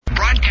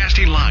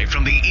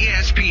from the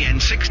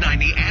ESPN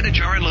 690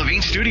 Anajar and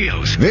Levine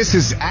studios. This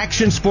is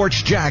Action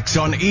Sports Jax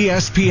on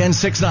ESPN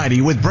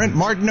 690 with Brent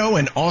Martineau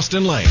and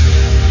Austin Lane.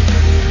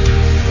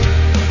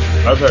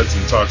 I've had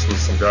some talks with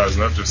some guys,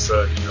 and I've just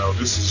said,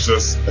 this is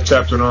just a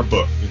chapter in our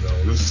book.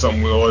 This is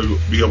something we'll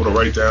be able to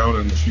write down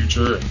in the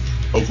future, and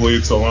hopefully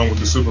it's along with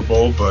the Super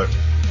Bowl. But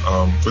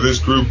for this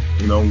group,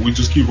 we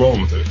just keep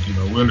rolling with it.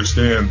 We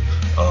understand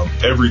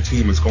every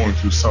team is going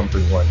through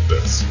something like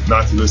this,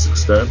 not to this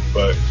extent,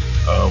 but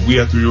we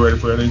have to be ready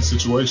for any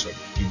situation.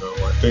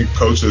 I think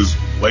Coach has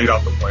laid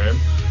out the plan.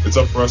 It's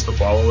up for us to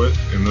follow it,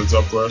 and it's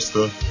up for us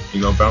to,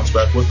 bounce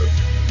back with it.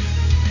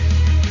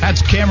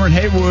 That's Cameron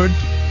Heyward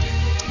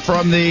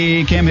from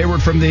the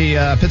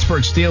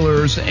Pittsburgh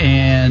Steelers.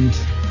 And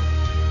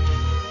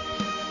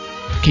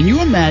can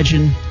you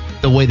imagine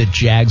the way the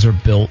Jags are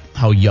built,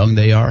 how young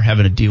they are,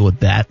 having to deal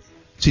with that?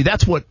 See,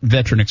 that's what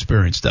veteran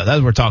experience does. That's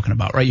what we're talking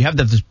about, right? You have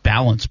to have this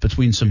balance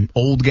between some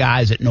old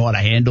guys that know how to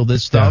handle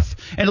this stuff.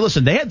 Yeah. And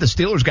listen, the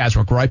Steelers guys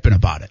were griping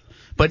about it.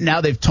 But now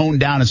they've toned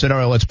down and said, all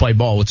right, let's play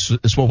ball.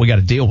 It's what we got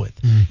to deal with.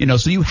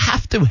 So you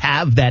have to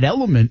have that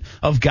element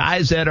of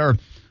guys that are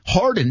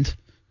hardened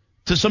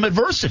to some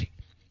adversity.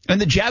 And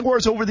the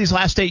Jaguars over these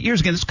last 8 years,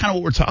 again, this is kind of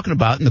what we're talking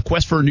about. In the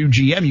quest for a new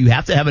GM, you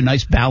have to have a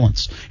nice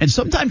balance. And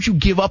sometimes you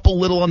give up a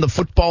little on the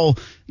football,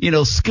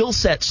 skill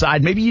set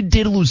side. Maybe you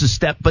did lose a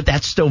step, but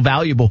that's still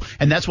valuable.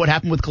 And that's what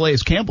happened with Calais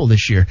Campbell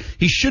this year.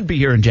 He should be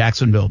here in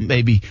Jacksonville,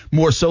 maybe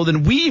more so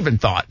than we even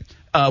thought.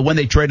 When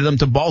they traded him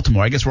to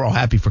Baltimore. I guess we're all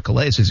happy for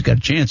Calais. He's got a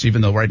chance,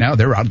 even though right now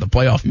they're out of the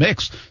playoff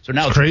mix. So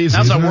now it's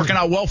not working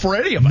out well for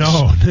any of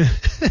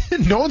us.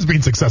 No one's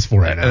being successful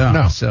right now.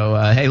 No. So,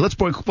 hey, let's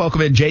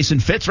welcome in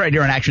Jason Fitz right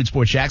here on Action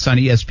Sports Jax on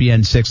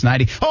ESPN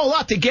 690. Oh, a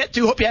lot to get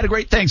to. Hope you had a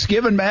great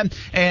Thanksgiving, man.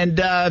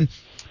 And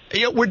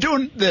we're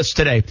doing this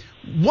today.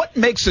 What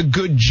makes a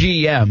good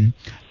GM?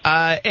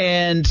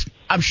 And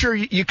I'm sure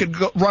you could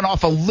run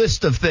off a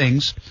list of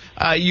things.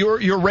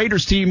 Your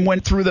Raiders team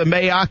went through the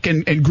Mayock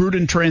and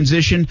Gruden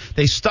transition.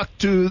 They stuck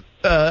to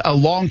a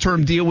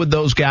long-term deal with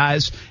those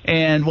guys.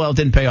 And, it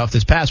didn't pay off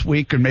this past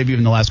week or maybe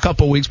even the last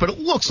couple of weeks, but it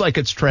looks like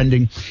it's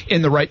trending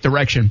in the right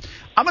direction.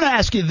 I'm going to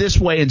ask you this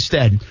way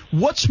instead.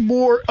 What's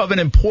more of an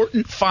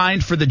important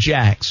find for the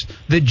Jags,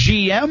 the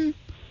GM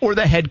or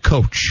the head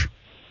coach?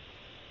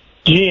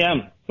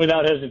 GM,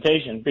 without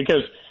hesitation,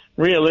 because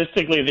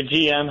realistically, the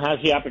GM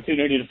has the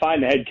opportunity to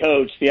find the head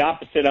coach. The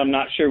opposite, I'm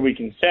not sure we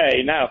can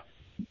say. Now,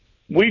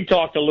 we've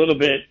talked a little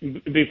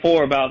bit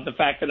before about the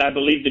fact that I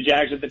believe the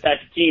Jags are the type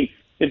of team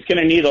that's going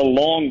to need a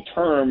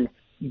long-term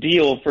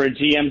deal for a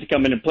GM to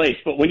come into place.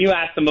 But when you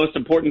ask the most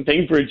important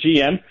thing for a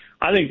GM,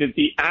 I think that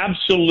the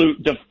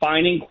absolute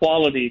defining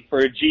quality for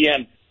a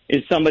GM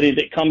is somebody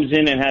that comes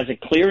in and has a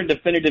clear and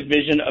definitive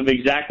vision of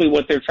exactly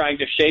what they're trying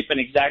to shape and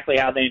exactly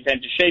how they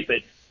intend to shape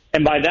it.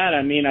 And by that,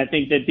 I mean, I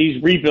think that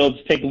these rebuilds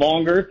take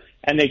longer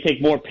and they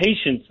take more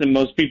patience than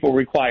most people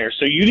require.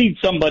 So you need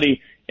somebody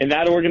in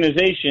that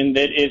organization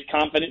that is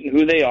confident in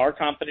who they are,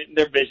 confident in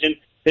their vision,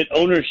 that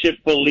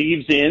ownership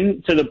believes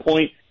in to the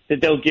point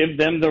that they'll give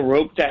them the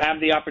rope to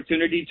have the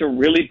opportunity to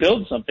really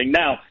build something.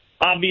 Now,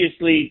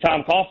 obviously,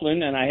 Tom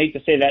Coughlin, and I hate to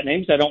say that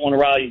name because I don't want to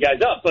rile you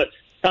guys up, but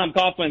Tom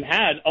Coughlin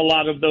had a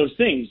lot of those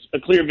things, a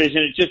clear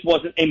vision. It just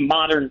wasn't a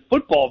modern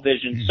football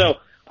vision. So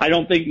I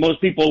don't think most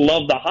people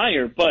love the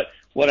hire, but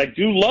what I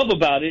do love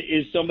about it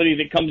is somebody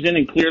that comes in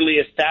and clearly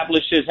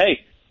establishes,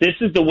 hey, this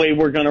is the way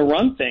we're going to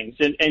run things.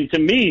 And to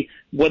me,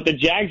 what the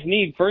Jags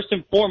need, first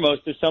and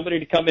foremost, is somebody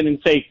to come in and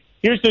say,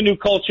 here's the new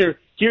culture,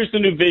 here's the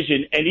new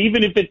vision, and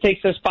even if it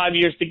takes us 5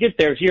 years to get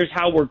there, here's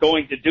how we're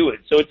going to do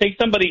it. So it takes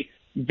somebody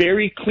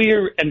very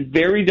clear and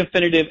very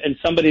definitive and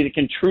somebody that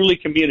can truly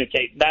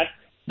communicate.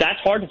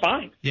 That's hard to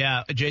find.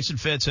 Yeah, Jason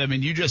Fitz, I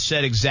mean, you just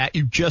said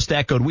you just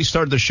echoed. We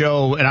started the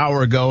show an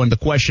hour ago, and the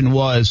question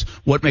was,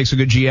 what makes a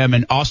good GM?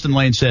 And Austin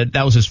Lane said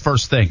that was his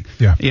first thing.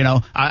 Yeah.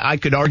 I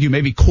could argue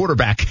maybe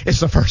quarterback is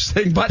the first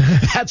thing, but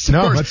that's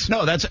the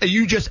first.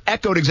 You just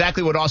echoed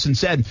exactly what Austin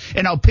said.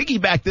 And I'll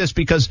piggyback this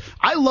because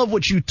I love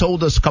what you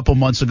told us a couple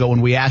months ago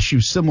when we asked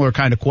you similar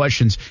kind of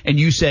questions, and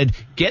you said,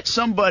 get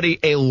somebody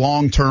a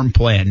long-term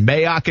plan.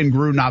 Mayock and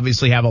Gruden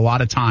obviously have a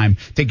lot of time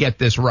to get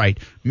this right.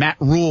 Matt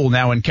Rule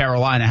now in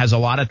Carolina has a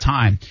lot of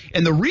time.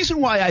 And the reason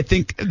why I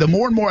think the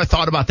more and more I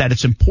thought about that,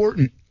 it's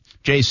important,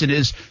 Jason,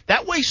 is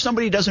that way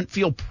somebody doesn't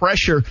feel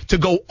pressure to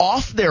go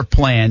off their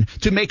plan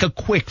to make a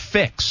quick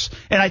fix.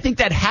 And I think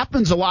that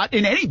happens a lot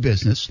in any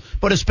business,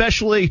 but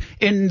especially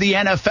in the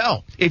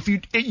NFL. If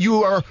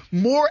you are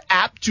more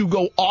apt to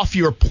go off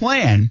your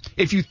plan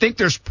if you think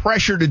there's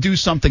pressure to do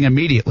something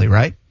immediately,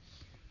 right?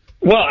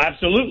 Well,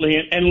 absolutely.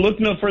 And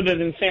look no further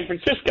than San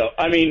Francisco.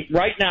 I mean,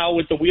 right now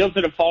with the wheels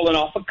that have fallen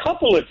off a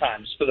couple of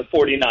times for the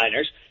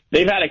 49ers,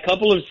 they've had a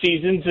couple of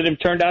seasons that have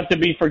turned out to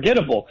be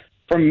forgettable.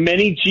 For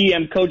many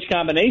GM coach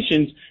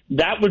combinations,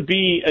 that would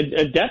be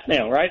a death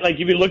nail, right? Like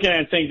you'd be looking at it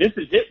and saying, this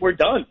is it, we're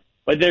done.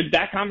 But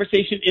that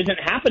conversation isn't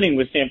happening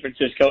with San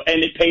Francisco,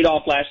 and it paid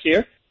off last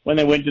year when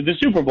they went to the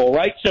Super Bowl,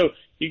 right? So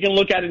you can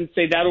look at it and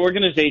say that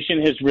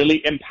organization has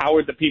really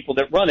empowered the people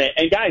that run it.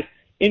 And guys,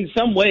 in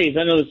some ways,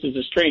 I know this is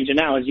a strange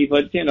analogy,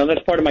 but,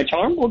 that's part of my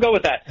charm. We'll go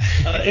with that.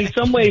 In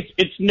some ways,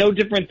 it's no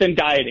different than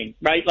dieting,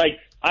 right? Like,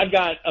 I've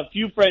got a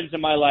few friends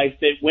in my life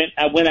that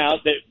went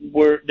out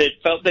that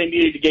felt they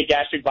needed to get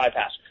gastric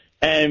bypass.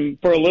 And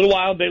for a little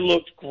while, they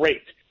looked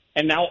great.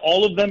 And now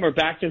all of them are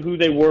back to who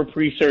they were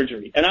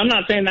pre-surgery. And I'm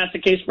not saying that's the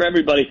case for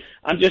everybody.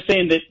 I'm just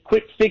saying that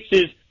quick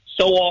fixes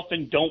so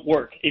often don't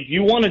work. If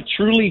you want to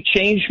truly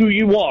change who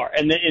you are,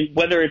 and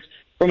whether it's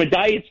from a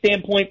diet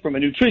standpoint, from a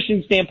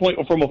nutrition standpoint,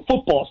 or from a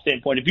football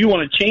standpoint, if you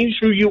want to change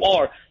who you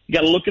are, you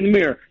got to look in the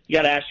mirror. You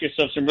got to ask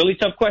yourself some really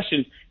tough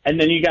questions, and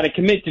then you got to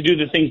commit to do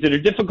the things that are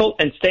difficult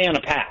and stay on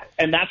a path.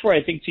 And that's where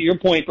I think, to your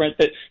point, Brent,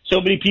 that so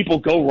many people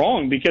go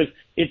wrong because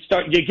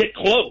you get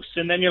close,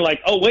 and then you're like,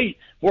 oh wait,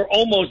 we're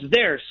almost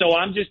there, so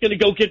I'm just going to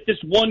go get this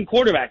one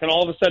quarterback, and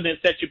all of a sudden it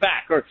sets you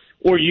back,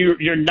 or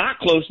you're not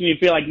close, and you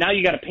feel like now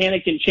you got to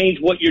panic and change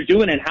what you're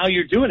doing and how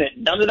you're doing it.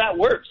 None of that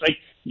works. Like,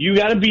 you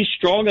got to be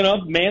strong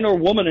enough, man or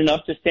woman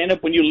enough, to stand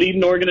up when you lead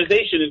an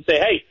organization and say,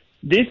 hey,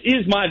 this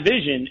is my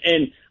vision,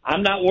 and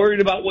I'm not worried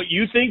about what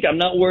you think. I'm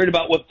not worried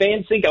about what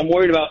fans think. I'm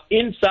worried about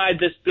inside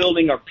this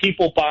building are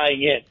people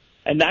buying in.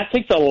 And that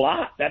takes a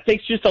lot. That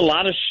takes just a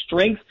lot of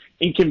strength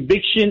and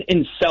conviction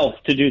in self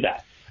to do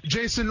that.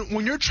 Jason,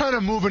 when you're trying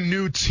to move a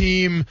new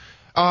team,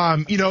 to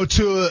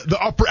the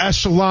upper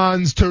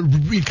echelons, to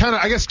kind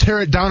of, I guess,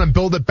 tear it down and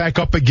build it back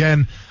up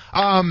again,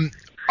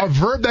 a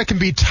verb that can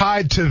be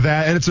tied to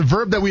that, and it's a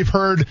verb that we've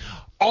heard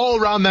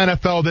all around the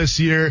NFL this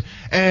year,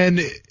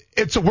 and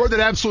it's a word that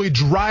absolutely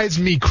drives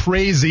me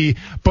crazy,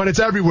 but it's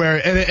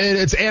everywhere, and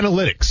it's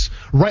analytics,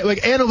 right? Like,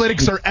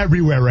 analytics are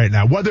everywhere right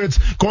now, whether it's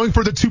going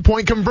for the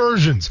 2-point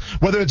conversions,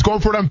 whether it's going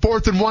for it on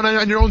 4th and 1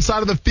 on your own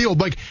side of the field.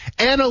 Like,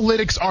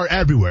 analytics are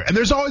everywhere, and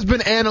there's always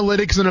been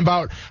analytics and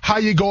about how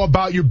you go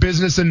about your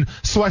business and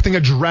selecting a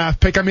draft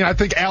pick. I mean, I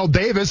think Al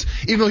Davis,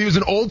 even though he was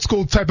an old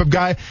school type of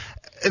guy,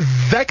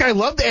 that guy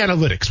loved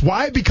analytics.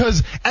 Why?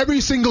 Because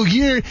every single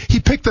year he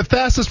picked the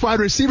fastest wide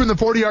receiver in the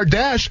 40-yard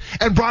dash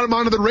and brought him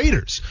onto the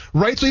Raiders,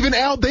 right? So even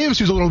Al Davis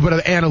used a little bit of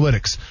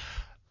analytics.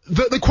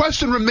 The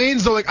question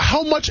remains, though, like,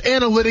 how much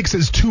analytics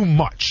is too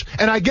much?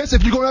 And I guess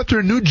if you're going after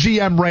a new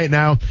GM right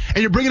now and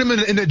you're bringing him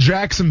into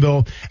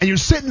Jacksonville and you're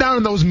sitting down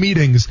in those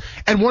meetings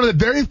and one of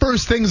the very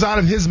first things out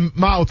of his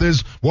mouth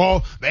is,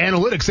 well,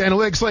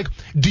 analytics, like,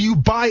 do you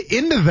buy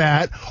into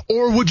that,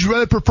 or would you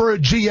rather prefer a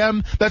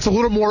GM that's a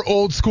little more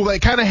old school,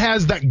 that kind of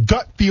has that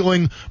gut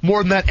feeling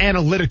more than that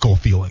analytical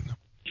feeling?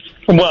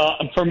 Well,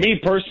 for me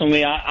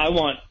personally, I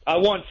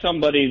want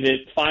somebody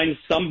that finds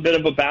some bit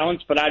of a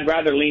balance, but I'd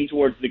rather lean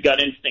towards the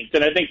gut instinct.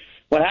 And I think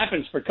what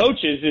happens for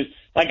coaches is,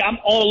 like, I'm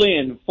all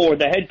in for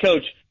the head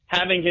coach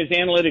having his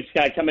analytics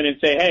guy come in and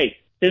say, hey,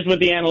 here's what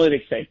the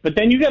analytics say. But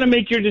then you got to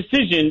make your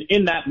decision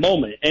in that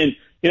moment. And,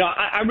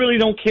 I really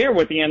don't care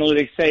what the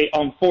analytics say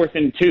on 4th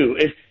and 2.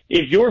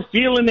 If you're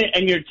feeling it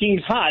and your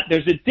team's hot,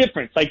 there's a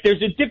difference. Like,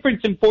 there's a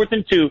difference in 4th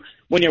and 2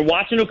 when you're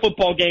watching a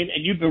football game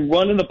and you've been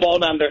running the ball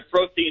down their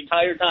throat the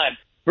entire time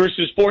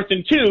versus 4th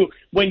and 2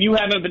 when you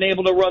haven't been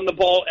able to run the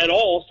ball at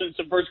all since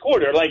the first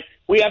quarter. Like,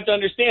 we have to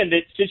understand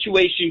that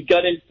situation,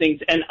 gut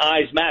instinct, and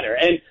eyes matter.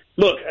 And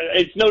look,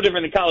 it's no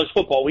different than college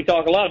football. We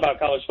talk a lot about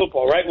college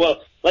football, right?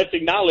 Well, let's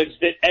acknowledge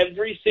that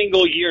every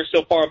single year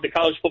so far of the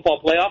college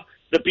football playoff,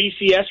 the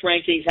BCS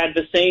rankings had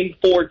the same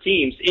 4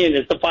 teams in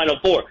as the Final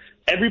Four.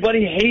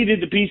 Everybody hated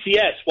the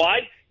BCS. Why?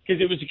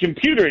 Because it was a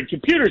computer, and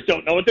computers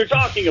don't know what they're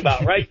talking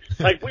about, right?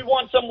 Like, we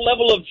want some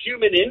level of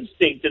human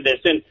instinct to this.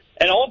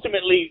 And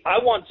ultimately,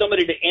 I want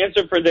somebody to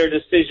answer for their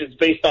decisions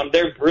based on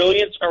their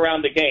brilliance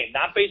around the game,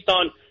 not based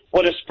on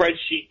what a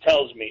spreadsheet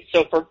tells me.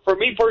 So for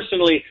me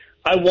personally,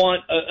 I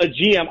want a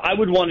GM. I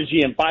would want a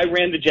GM. If I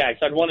ran the Jags,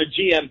 I'd want a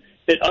GM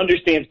that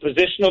understands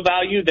positional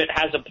value, that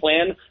has a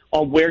plan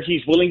on where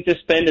he's willing to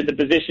spend and the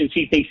positions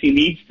he thinks he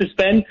needs to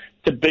spend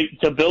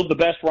to build the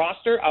best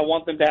roster. I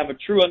want them to have a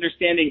true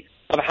understanding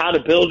of how to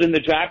build in the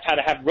draft, how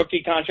to have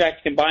rookie contracts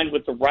combined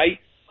with the right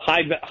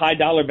high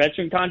dollar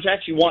veteran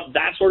contracts. You want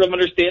that sort of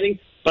understanding.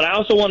 But I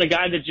also want a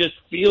guy that just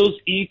feels,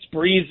 eats,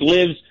 breathes,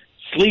 lives,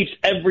 sleeps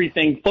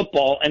everything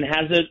football and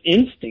has an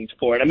instinct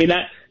for it. I mean,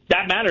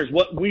 that matters.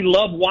 What we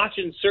love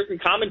watching certain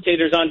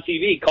commentators on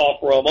TV call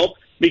for Romo,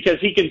 because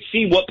he can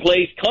see what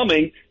play's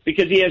coming,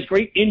 because he has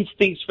great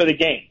instincts for the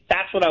game.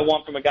 That's what I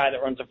want from a guy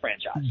that runs a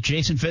franchise.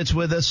 Jason Fitz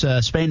with us,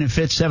 Spain and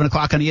Fitz, 7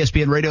 o'clock on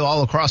ESPN Radio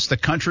all across the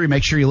country.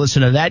 Make sure you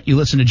listen to that. You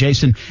listen to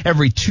Jason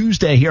every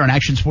Tuesday here on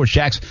Action Sports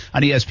Jacks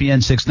on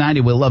ESPN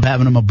 690. We love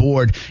having him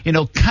aboard.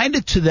 Kind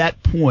of to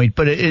that point,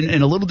 but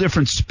in a little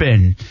different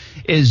spin,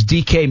 is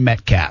DK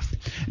Metcalf.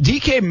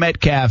 DK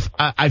Metcalf,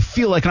 I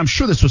feel like, and I'm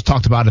sure this was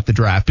talked about at the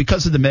draft,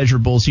 because of the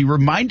measurables, he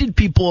reminded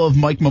people of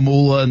Mike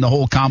Mamula and the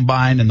whole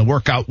combine and the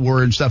workout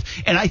war and stuff,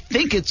 and I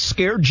think it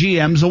scared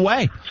GMs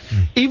away.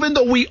 Even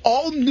though we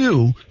all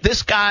knew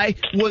this guy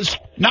was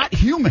not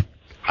human.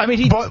 I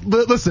mean, but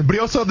he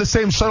also had the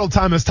same shuttle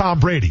time as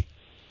Tom Brady.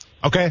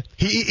 Okay?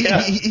 He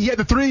had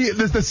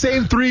the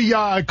same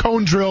 3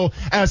 cone drill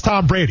as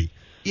Tom Brady.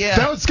 Yeah.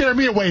 That would scare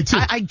me away, too.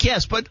 I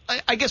guess, but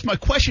I guess my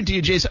question to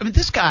you, Jason, I mean,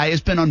 this guy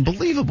has been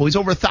unbelievable. He's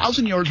over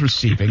 1,000 yards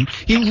receiving.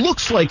 He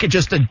looks like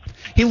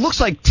he looks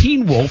like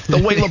Teen Wolf the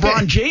way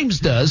LeBron James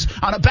does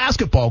on a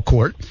basketball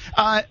court.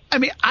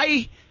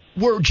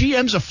 Were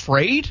GMs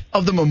afraid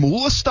of the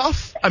Mamula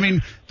stuff? I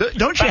mean,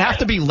 don't you have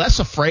to be less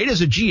afraid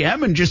as a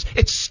GM and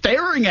it's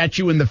staring at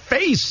you in the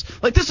face?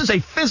 Like, this is a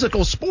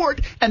physical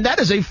sport, and that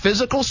is a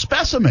physical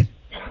specimen.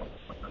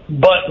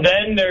 But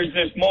then there's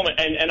this moment,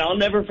 and I'll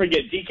never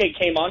forget, DK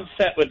came on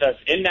set with us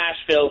in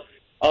Nashville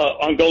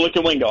on Go Look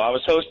at Wingo. I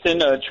was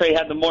hosting. Trey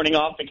had the morning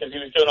off because he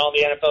was doing all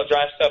the NFL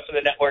Drive stuff for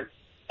the network.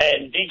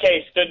 And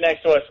DK stood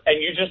next to us,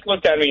 and you just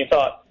looked at me and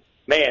thought,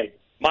 man,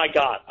 my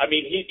God. I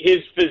mean, his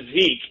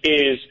physique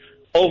is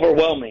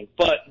overwhelming.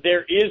 But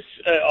there is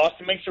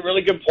Austin makes a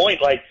really good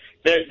point. Like,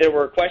 there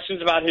were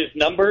questions about his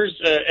numbers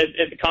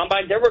at the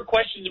Combine. There were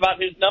questions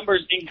about his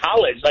numbers in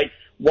college. Like,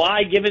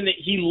 why, given that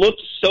he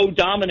looked so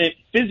dominant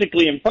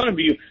physically in front of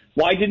you,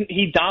 why didn't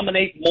he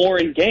dominate more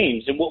in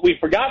games? And what we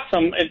forgot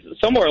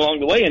somewhere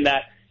along the way in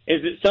that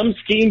is that some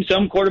schemes,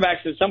 some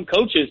quarterbacks, and some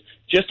coaches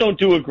just don't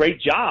do a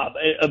great job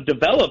of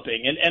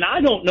developing. And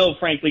I don't know,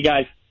 frankly,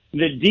 guys,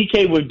 that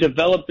DK would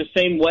develop the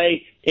same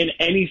way in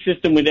any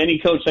system with any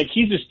coach. Like,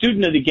 he's a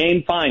student of the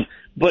game, fine.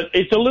 But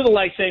it's a little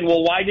like saying,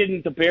 well, why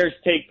didn't the Bears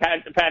take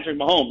Patrick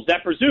Mahomes?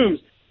 That presumes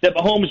that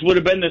Mahomes would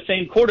have been the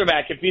same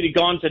quarterback if he'd have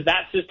gone to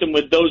that system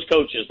with those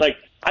coaches. Like,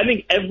 I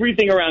think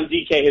everything around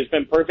DK has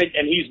been perfect,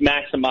 and he's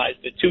maximized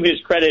it. To his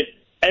credit,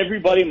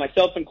 everybody,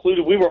 myself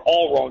included, we were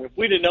all wrong. If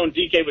we'd have known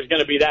DK was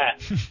going to be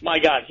that, my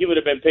God, he would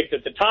have been picked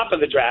at the top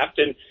of the draft,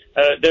 and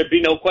there'd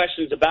be no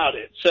questions about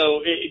it. So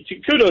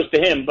kudos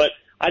to him. But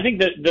I think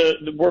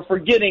that we're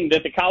forgetting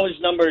that the college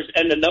numbers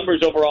and the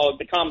numbers overall at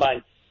the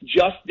Combine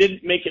just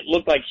didn't make it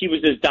look like he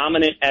was as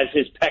dominant as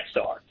his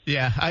pecs are.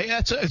 Yeah,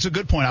 it's a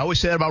good point. I always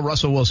say that about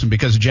Russell Wilson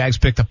because the Jags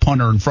picked a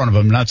punter in front of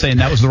him. I'm not saying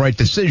that was the right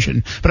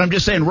decision, but I'm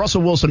just saying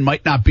Russell Wilson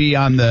might not be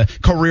on the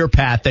career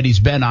path that he's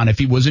been on if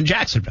he was in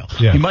Jacksonville.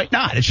 Yeah. He might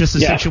not. It's just a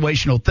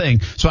situational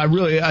thing. So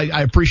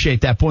I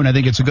appreciate that point. I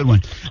think it's a good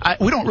one.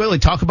 We don't really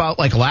talk about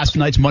like last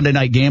night's Monday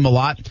night game a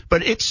lot,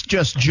 but it's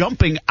just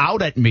jumping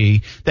out at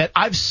me that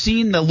I've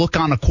seen the look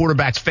on a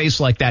quarterback's face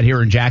like that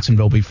here in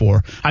Jacksonville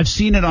before. I've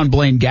seen it on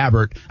Blaine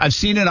Gabbert. I've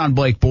seen it on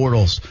Blake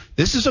Bortles.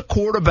 This is a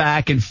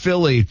quarterback in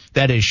Philly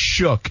that is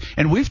shook.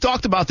 And we've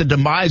talked about the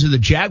demise of the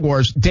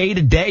Jaguars day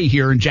to day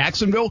here in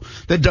Jacksonville.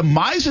 The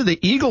demise of the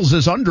Eagles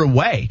is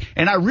underway.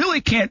 And I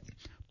really can't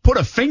put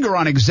a finger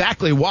on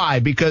exactly why,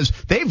 because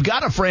they've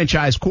got a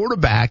franchise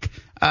quarterback.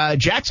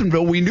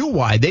 Jacksonville, we knew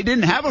why. They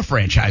didn't have a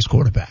franchise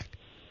quarterback.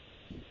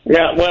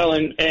 Yeah, well,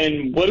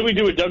 and what do we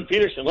do with Doug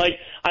Peterson? Like,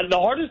 the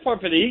hardest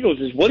part for the Eagles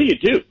is what do you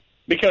do?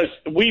 Because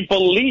we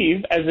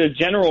believe as a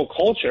general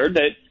culture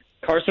that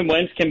Carson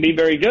Wentz can be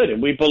very good,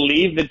 and we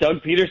believe that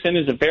Doug Peterson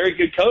is a very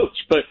good coach,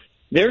 but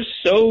they're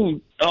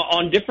so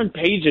on different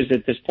pages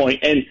at this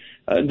point, and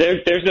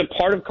there's a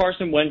part of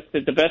Carson Wentz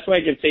that the best way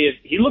I can say is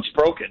he looks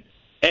broken.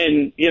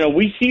 And, you know,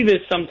 we see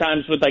this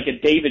sometimes with like a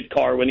David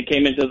Carr when he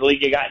came into the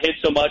league. He got hit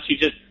so much he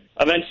just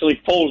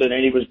eventually folded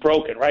and he was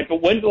broken, right?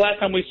 But when's the last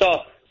time we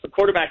saw a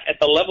quarterback at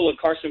the level of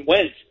Carson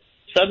Wentz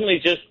suddenly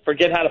just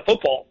forget how to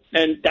football?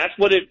 And that's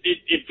what it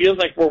feels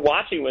like we're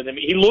watching with him.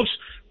 He looks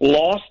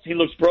lost. He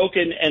looks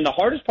broken. And the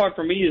hardest part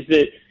for me is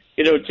that,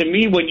 you know, to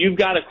me, when you've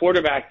got a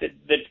quarterback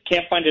that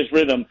can't find his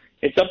rhythm,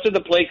 it's up to the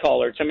play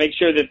caller to make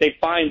sure that they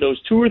find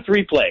those 2 or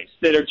 3 plays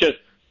that are just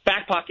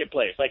back pocket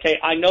plays. Like, hey,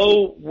 I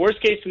know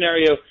worst case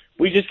scenario,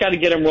 we just got to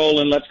get him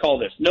rolling. Let's call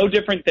this. No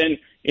different than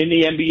in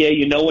the NBA.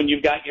 You know, when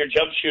you've got your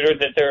jump shooter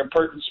that there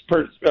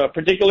are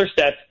particular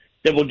sets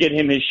that will get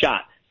him his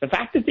shot. The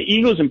fact that the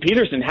Eagles and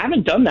Peterson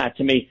haven't done that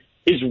to me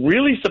is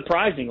really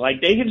surprising.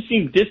 Like, they have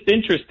seemed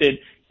disinterested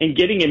in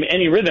getting him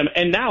any rhythm.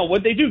 And now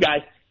what they do,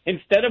 guys,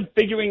 instead of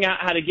figuring out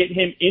how to get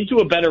him into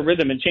a better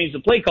rhythm and change the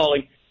play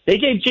calling, they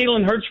gave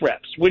Jalen Hurts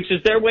reps, which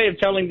is their way of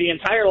telling the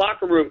entire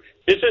locker room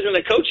this isn't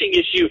a coaching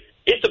issue,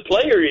 it's a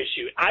player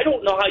issue. I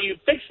don't know how you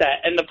fix that.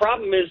 And the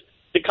problem is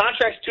the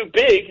contract's too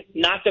big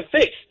not to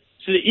fix.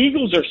 So the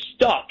Eagles are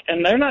stuck,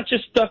 and they're not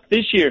just stuck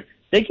this year.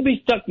 They could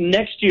be stuck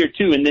next year,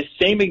 too, in this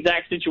same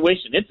exact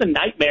situation. It's a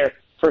nightmare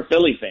for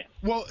Philly fans.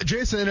 Well,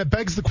 Jason, it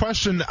begs the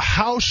question,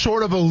 how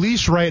short of a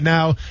leash right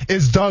now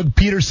is Doug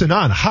Peterson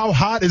on? How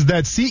hot is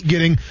that seat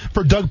getting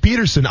for Doug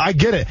Peterson? I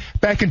get it.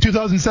 Back in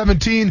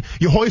 2017,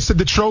 you hoisted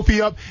the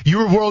trophy up, you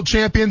were world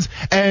champions,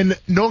 and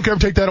no one can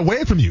ever take that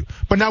away from you.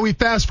 But now we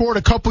fast forward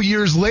a couple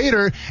years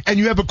later, and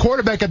you have a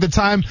quarterback at the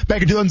time,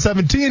 back in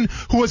 2017,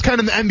 who was kind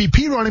of in the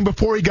MVP running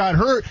before he got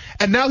hurt,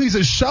 and now he's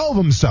a shell of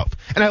himself.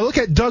 And I look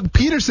at Doug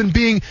Peterson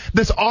being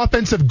this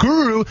offensive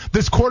guru,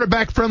 this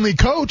quarterback-friendly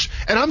coach,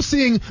 and I'm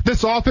seeing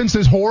this offense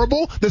is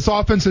horrible, this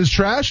offense is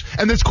trash,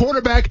 and this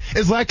quarterback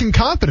is lacking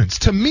confidence.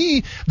 To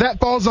me,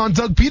 that falls on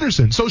Doug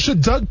Peterson. So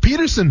should Doug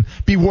Peterson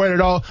be worried at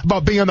all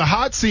about being on the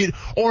hot seat,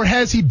 or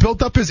has he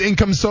built up his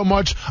income so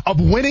much of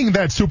winning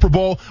that Super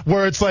Bowl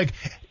where it's like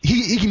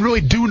he can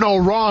really do no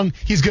wrong,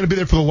 he's going to be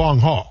there for the long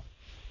haul?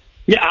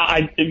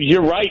 Yeah,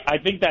 you're right. I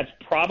think that's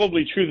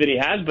probably true that he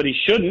has, but he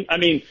shouldn't. I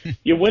mean,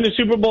 you win a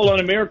Super Bowl on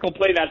a miracle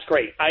play, that's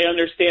great. I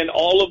understand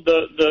all of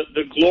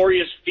the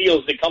glorious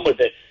feels that come with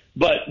it.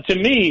 But to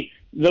me,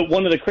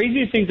 one of the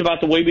craziest things about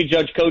the way we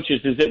judge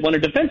coaches is that when a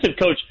defensive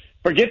coach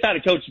forgets how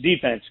to coach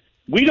defense,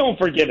 we don't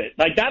forgive it.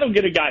 Like, that'll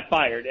get a guy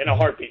fired in a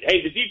heartbeat.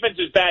 Hey, the defense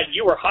is bad.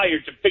 You were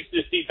hired to fix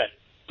this defense.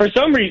 For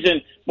some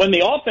reason, when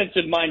the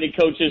offensive-minded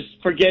coaches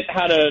forget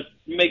how to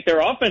make their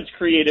offense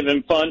creative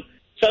and fun,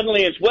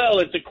 suddenly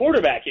it's a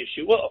quarterback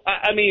issue. Well,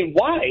 I mean,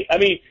 why? I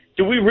mean,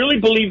 do we really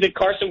believe that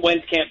Carson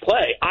Wentz can't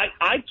play?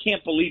 I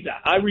can't believe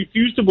that. I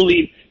refuse to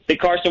believe that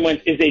Carson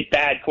Wentz is a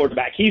bad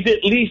quarterback. He's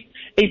at least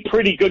a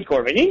pretty good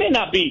quarterback. He may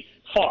not be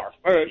Favre,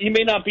 or he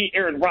may not be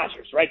Aaron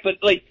Rodgers, right? But,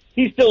 like,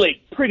 he's still a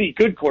pretty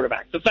good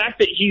quarterback. The fact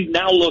that he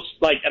now looks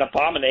like an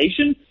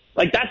abomination,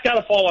 like, that's got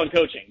to fall on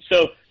coaching.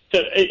 So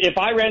if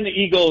I ran the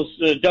Eagles,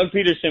 Doug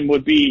Peterson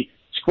would be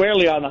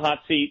squarely on the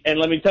hot seat. And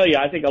let me tell you,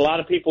 I think a lot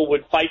of people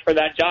would fight for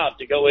that job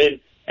to go in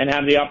and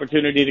have the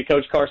opportunity to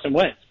coach Carson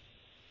Wentz.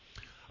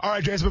 All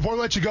right, Jason, before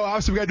we let you go,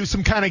 obviously we got to do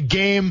some kind of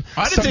game.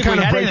 I didn't think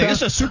we had anything. This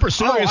is a super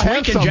serious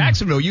week in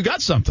Jacksonville. You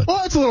got something.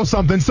 Well, it's a little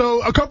something.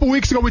 So a couple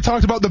weeks ago we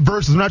talked about the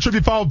Versus. I'm not sure if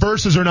you follow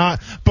Versus or not,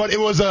 but it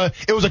was a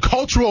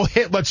cultural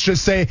hit, let's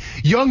just say.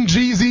 Young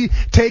Jeezy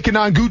taking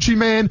on Gucci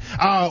Mane.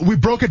 We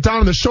broke it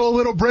down on the show a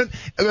little, Brent.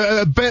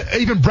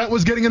 Even Brent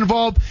was getting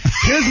involved.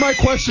 Here's my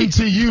question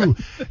to you,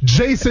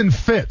 Jason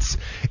Fitz.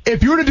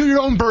 If you were to do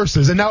your own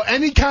Versus, and now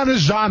any kind of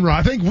genre,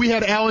 I think we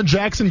had Alan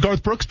Jackson,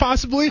 Garth Brooks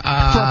possibly for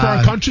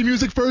our country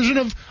music version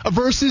of a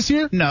Versus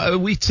here? No,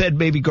 we said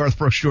maybe Garth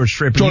Brooks, George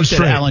Strait, but you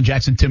said Alan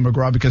Jackson, Tim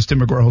McGraw, because Tim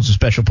McGraw holds a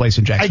special place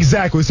in Jackson.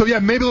 Exactly. So, yeah,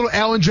 maybe a little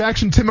Alan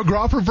Jackson, Tim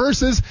McGraw for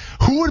Versus.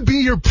 Who would be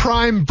your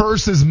prime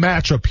Versus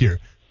matchup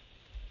here?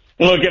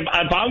 Look, if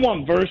I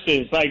want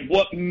Versus, like,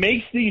 what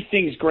makes these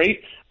things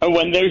great are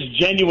when there's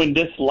genuine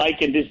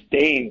dislike and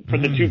disdain for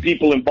the two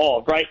people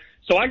involved, right?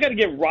 So I got to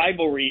get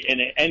rivalry in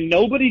it, and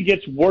nobody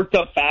gets worked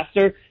up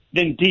faster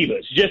than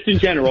divas, just in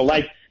general.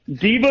 Like,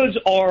 divas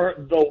are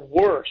the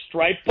worst,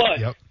 right?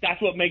 But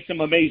that's what makes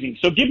them amazing.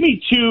 So give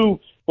me two,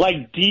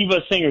 like,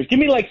 diva singers. Give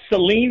me, like,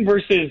 Celine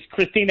versus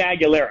Christina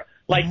Aguilera.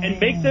 Like, and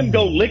make them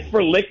go lick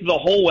for lick the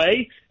whole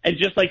way and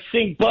just, like,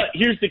 sing. But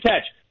here's the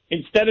catch.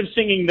 Instead of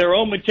singing their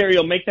own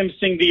material, make them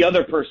sing the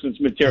other person's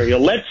material.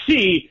 Let's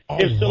see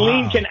if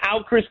Celine can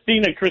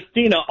out-Christina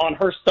on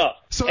her stuff.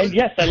 So, and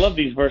yes, I love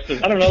these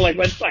verses. I don't know, like,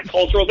 it's not a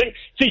cultural thing.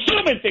 It's a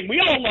human thing.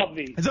 We all love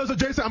these. So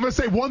Jason, I'm going to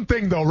say one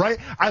thing, though, right?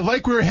 I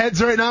like where your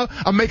head's right now.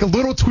 I'll make a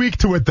little tweak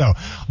to it, though.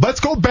 Let's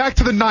go back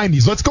to the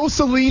 90s. Let's go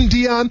Celine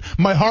Dion,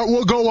 My Heart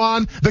Will Go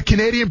On, The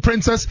Canadian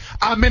Princess.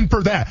 I'm in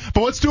for that.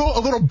 But let's do a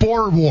little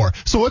border war.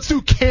 So let's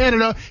do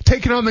Canada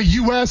taking on the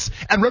U.S.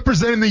 and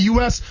representing the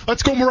U.S.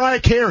 Let's go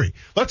Mariah Carey.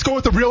 Let's go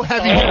with the real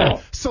heavy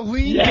hitter.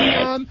 Celine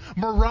Dion,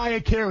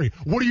 Mariah Carey.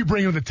 What are you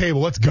bringing to the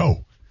table? Let's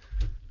go.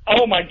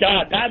 Oh, my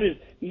God.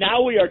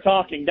 Now we are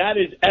talking. That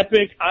is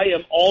epic. I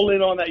am all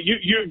in on that. You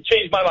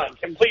changed my mind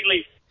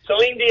completely.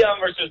 Celine Dion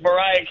versus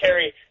Mariah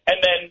Carey, and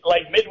then,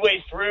 like,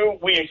 midway through,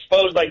 we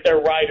expose, like, their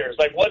riders.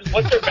 Like,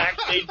 what's their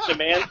backstage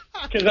demand?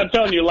 Because I'm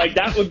telling you, like,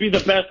 that would be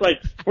the best.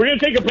 Like, we're going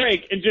to take a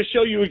break and just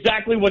show you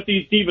exactly what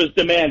these divas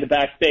demand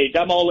backstage.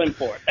 I'm all in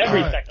for it.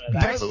 Every second of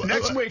that.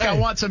 Next week, I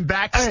want some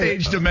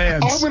backstage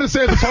demands. All I'm going to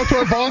say is talk to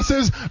our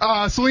bosses,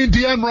 Celine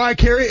Dion, Mariah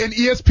Carey, and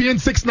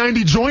ESPN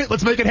 690 joint.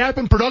 Let's make it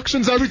happen.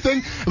 Productions,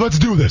 everything. Let's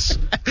do this.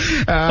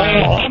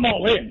 I'm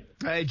all in.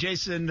 Hey,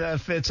 Jason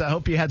Fitz, I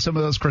hope you had some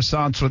of those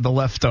croissants with the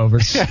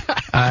leftovers,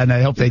 and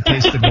I hope they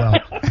tasted well.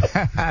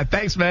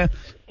 Thanks, man.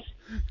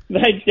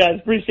 Thanks, guys.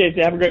 Appreciate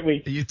it. Have a great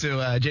week. You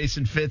too,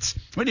 Jason Fitz.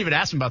 We didn't even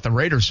ask him about the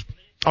Raiders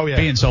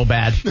being so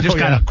bad. Just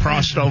kind of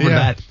crossed over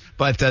that.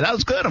 But that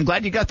was good. I'm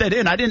glad you got that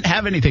in. I didn't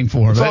have anything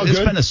for him. It's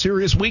been a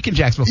serious week in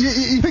Jacksonville.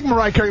 You think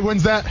Mariah Carey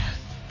wins that?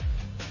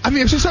 I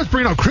mean, if she starts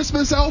bringing out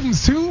Christmas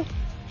albums, too,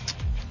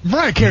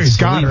 Mariah Carey's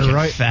got her,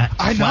 right?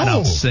 I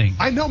know. Sing.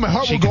 I know. My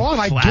heart will go on.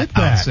 I get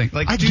that.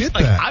 I get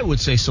that. I would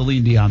say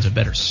Celine Dion's a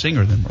better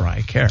singer than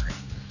Mariah Carey.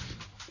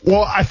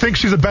 Well, I think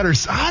she's a better.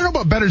 I don't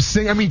know about better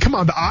singer. I mean, come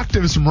on, the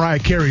octaves from Mariah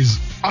Carey's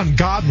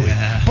ungodly.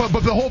 Yeah.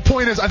 But the whole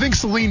point is, I think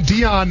Celine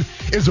Dion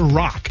is a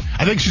rock.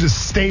 I think she's a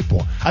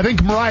staple. I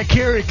think Mariah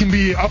Carey can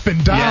be up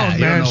and down,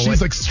 man.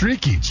 She's like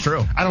streaky. It's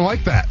true. I don't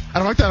like that. I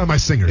don't like that on my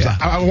singers. Yeah.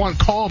 I want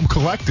calm,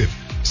 collected.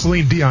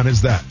 Celine Dion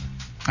is that.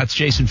 That's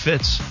Jason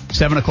Fitz.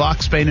 7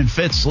 o'clock, Spain and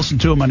Fitz. Listen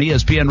to him on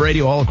ESPN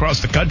Radio all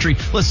across the country.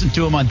 Listen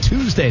to him on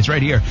Tuesdays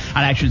right here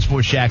on Action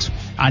Sports Jacks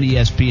on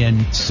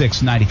ESPN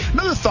 690.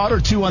 Another thought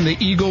or two on the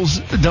Eagles'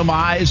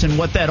 demise and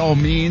what that all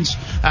means.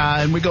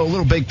 And we go a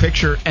little big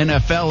picture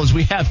NFL as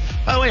we have.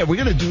 By the way, are we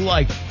going to do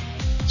like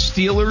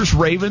Steelers,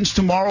 Ravens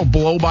tomorrow,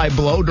 blow by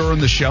blow during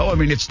the show? I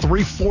mean, it's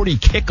 3:40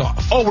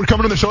 kickoff. Oh, we're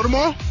coming to the show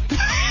tomorrow?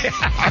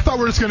 I thought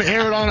we were just going to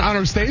air it on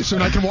our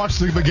station. I can watch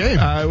the game.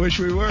 I wish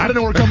we were. I didn't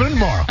know we're coming in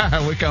tomorrow.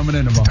 We're coming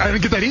in tomorrow. I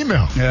didn't get that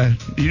email. Yeah,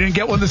 you didn't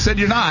get one that said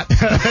you're not.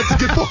 That's a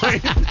good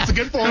point. That's a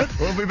good point.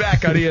 We'll be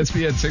back on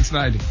ESPN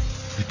 690.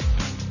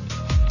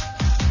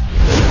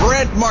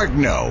 Brent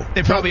Martineau.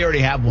 They probably already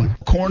have one.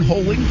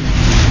 Cornholing.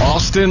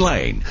 Austin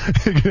Lane.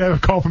 You're going to have a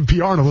call from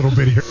PR in a little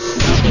bit here.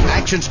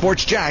 Action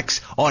Sports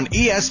Jacks on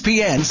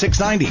ESPN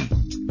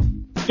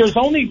 690. There's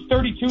only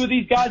 32 of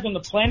these guys on the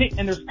planet,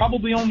 and there's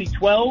probably only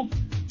 12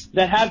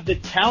 that have the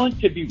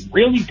talent to be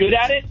really good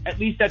at it, at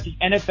least at the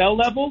NFL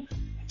level.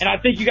 And I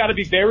think you got to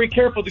be very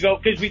careful to go,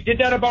 because we did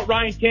that about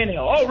Ryan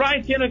Tannehill. Oh,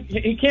 Ryan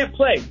Tannehill, he can't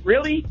play.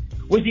 Really?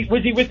 Was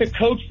he with a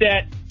coach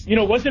that,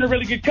 wasn't a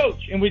really good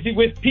coach? And was he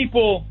with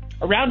people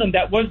around him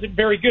that wasn't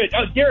very good?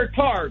 Oh, Derek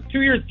Carr,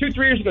 3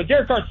 years ago,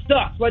 Derek Carr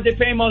sucks. Why'd they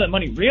pay him all that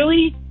money?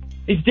 Really?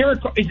 Is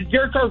Derek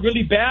Carr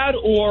really bad,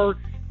 or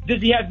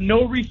does he have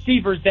no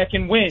receivers that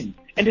can win?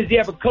 And does he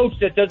have a coach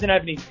that doesn't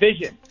have any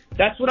vision?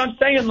 That's what I'm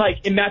saying,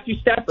 like in Matthew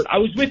Stafford. I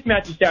was with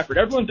Matthew Stafford.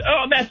 Everyone's,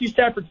 Matthew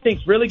Stafford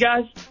stinks. Really,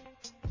 guys?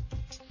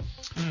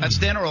 That's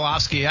Dan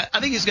Orlovsky. I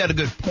think he's got a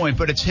good point,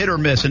 but it's hit or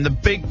miss. And the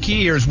big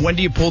key here is when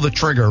do you pull the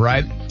trigger,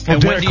 right? Well,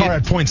 Derek Carr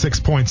had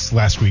 0.6 points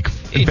last week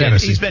in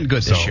fantasy. He's been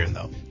good this year,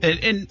 though.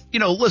 And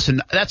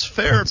listen, that's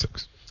fair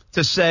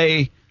to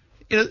say.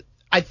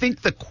 I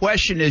think the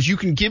question is, you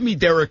can give me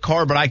Derek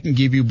Carr, but I can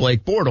give you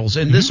Blake Bortles.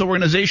 And this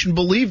organization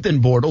believed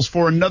in Bortles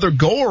for another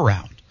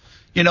go-around.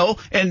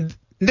 And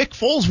Nick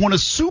Foles won a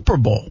Super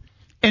Bowl.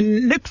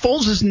 And Nick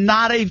Foles is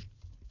not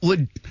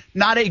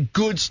a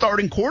good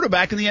starting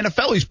quarterback in the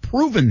NFL. He's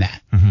proven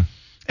that.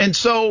 And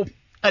so,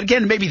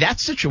 again, maybe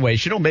that's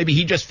situational. Maybe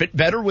he just fit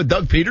better with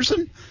Doug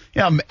Peterson.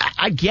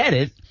 I get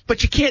it,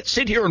 but you can't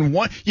sit here and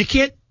you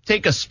can't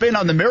take a spin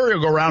on the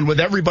merry-go-round with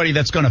everybody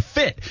that's going to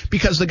fit,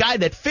 because the guy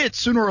that fits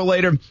sooner or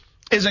later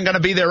isn't going to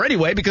be there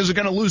anyway, because they're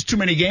going to lose too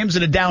many games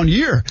in a down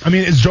year. I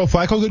mean, is Joe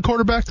Flacco a good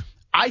quarterback?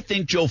 I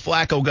think Joe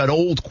Flacco got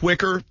old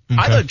quicker. Okay.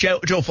 I thought Joe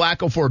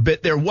Flacco for a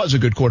bit there was a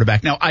good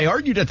quarterback. Now, I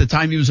argued at the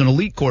time he was an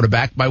elite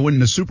quarterback by winning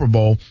the Super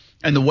Bowl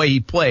and the way he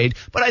played.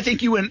 But I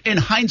think in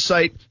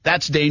hindsight,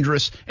 that's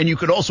dangerous. And you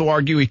could also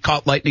argue he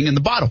caught lightning in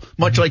the bottle,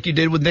 much like you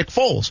did with Nick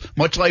Foles,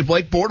 much like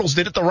Blake Bortles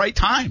did at the right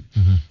time.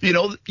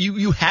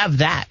 You have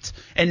that.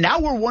 And now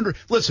we're wondering,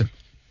 listen,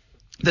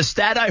 the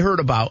stat I heard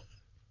about,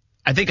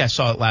 I think I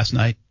saw it last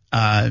night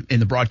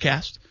in the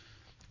broadcast.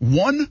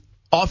 One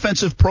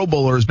offensive Pro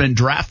Bowler has been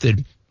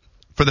drafted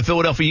for the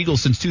Philadelphia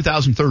Eagles since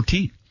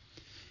 2013.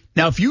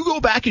 Now, if you go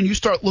back and you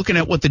start looking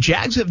at what the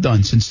Jags have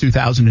done since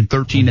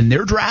 2013 in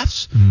their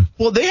drafts,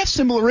 well, they have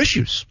similar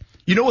issues.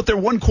 You know what their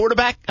one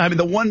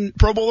the one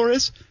Pro Bowler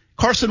is?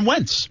 Carson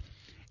Wentz.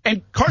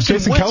 And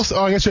Jason Kelce.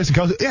 Oh, I guess Jason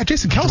Kelce. Yeah,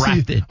 Jason Kelce.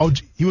 Drafted. Oh,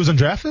 he was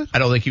undrafted? I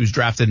don't think he was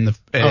drafted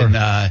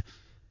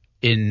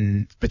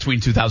in between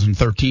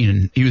 2013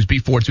 and he was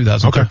before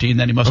 2013. Okay.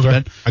 Then he must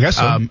have been. I guess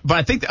so. But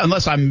I think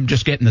unless I'm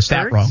just getting the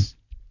stat wrong.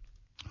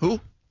 Who?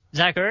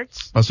 Zach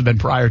Ertz? Must have been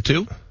prior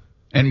to.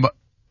 And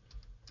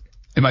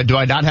do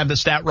I not have the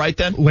stat right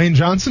then? Lane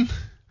Johnson?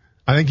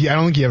 I don't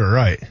think you have it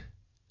right.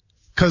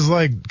 Because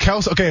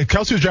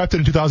Kelce was drafted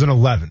in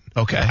 2011.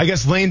 Okay. I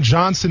guess Lane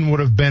Johnson would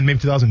have been maybe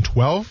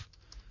 2012.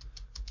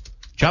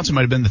 Johnson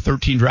might have been the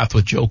 13 draft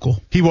with Jokel.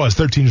 He was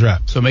 13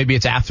 draft. So maybe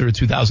it's after the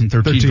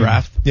 2013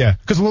 draft. Yeah.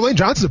 Because Lane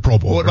Johnson's a Pro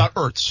Bowler. What about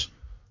Ertz?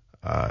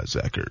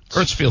 Zach Ertz.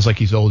 Ertz feels like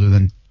he's older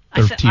than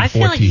 13, I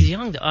feel like he's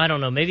young. I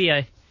don't know. Maybe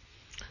he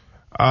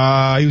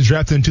was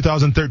drafted in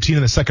 2013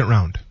 in the second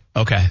round.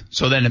 Okay.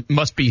 So then it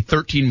must be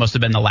 13 must have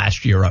been the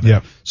last year of it.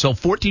 Yep. So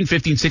 14,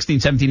 15, 16,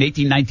 17,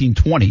 18, 19,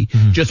 20.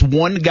 Just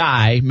one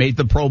guy made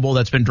the Pro Bowl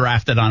that's been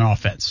drafted on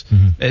offense.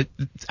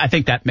 I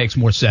think that makes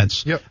more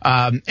sense. Yep.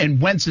 And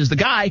Wentz is the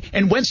guy,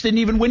 and Wentz didn't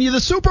even win you the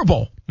Super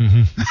Bowl.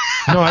 No,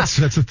 that's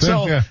the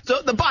thing.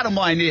 So the bottom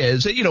line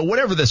is,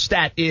 whatever the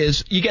stat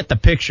is, you get the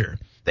picture.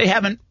 They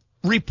haven't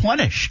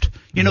replenished.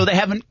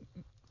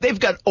 They've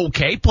got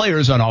okay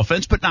players on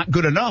offense, but not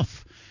good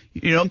enough.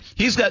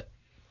 He's got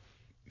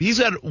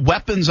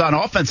weapons on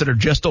offense that are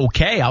just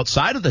okay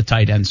outside of the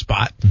tight end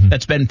spot.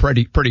 That's been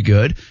pretty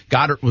good.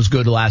 Goddard was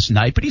good last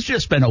night, but he's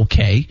just been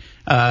okay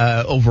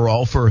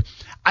overall.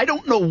 I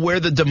don't know where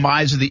the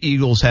demise of the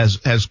Eagles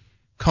has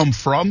come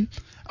from.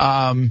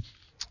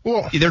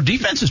 Their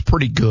defense is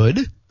pretty good.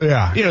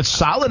 Yeah. It's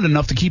solid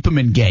enough to keep them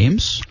in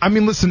games. I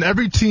mean, listen,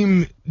 every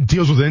team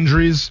deals with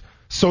injuries,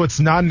 so it's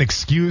not an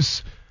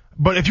excuse.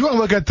 But if you want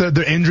to look at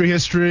the injury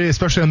history,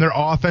 especially on their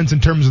offense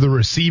in terms of the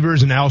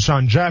receivers and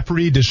Alshon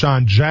Jeffrey,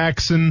 Deshaun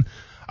Jackson,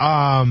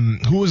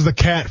 who was the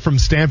cat from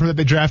Stanford that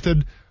they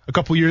drafted a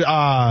couple years,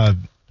 not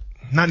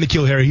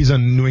N'Keal Harry, he's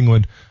on New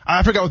England.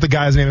 I forgot what the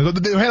guy's name is.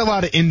 They had a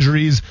lot of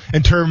injuries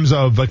in terms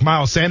of like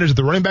Miles Sanders at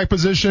the running back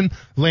position.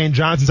 Lane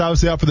Johnson's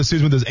obviously out for the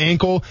season with his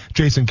ankle.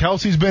 Jason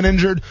Kelce's been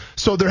injured.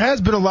 So there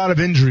has been a lot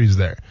of injuries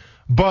there.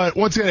 But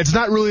once again, it's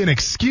not really an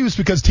excuse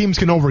because teams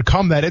can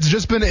overcome that. It's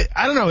just been,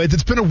 I don't know,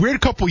 it's been a weird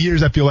couple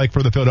years, I feel like,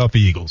 for the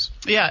Philadelphia Eagles.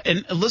 Yeah,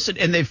 and listen,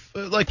 and they've,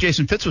 like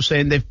Jason Fitz was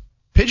saying, they've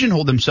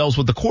pigeonholed themselves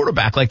with the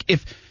quarterback. Like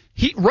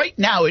right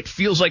now it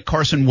feels like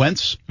Carson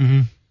Wentz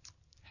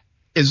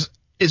is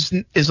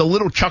a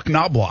little Chuck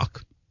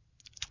Knobloch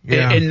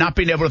and not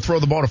being able to throw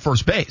the ball to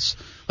first base.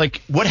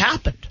 Like, what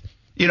happened?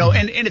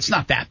 And it's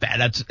not that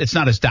bad. It's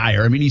not as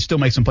dire. I mean, he still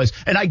makes some plays.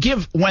 And I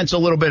give Wentz a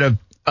little bit of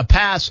a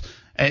pass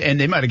and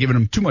they might have given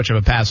him too much of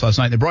a pass last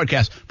night in the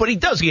broadcast, but he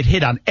does get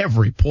hit on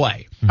every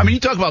play. I mean, you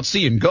talk about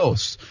seeing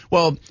ghosts.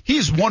 Well,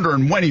 he's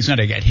wondering when he's going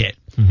to get hit.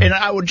 And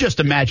I would just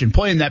imagine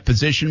playing that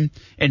position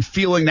and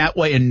feeling that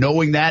way and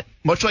knowing that,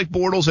 much like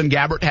Bortles and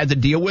Gabbert had to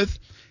deal with,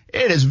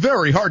 it is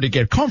very hard to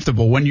get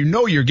comfortable when you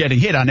know you're getting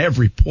hit on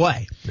every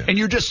play. Yeah.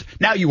 And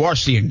now you are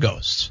seeing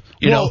ghosts.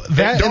 You know,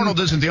 Darnold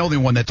isn't the only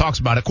one that talks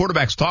about it.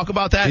 Quarterbacks talk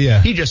about that.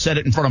 Yeah. He just said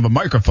it in front of a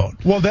microphone.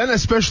 Well, then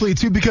especially,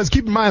 too, because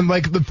keep in mind,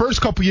 like, the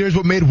first couple years,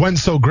 what made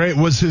Wentz so great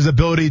was his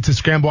ability to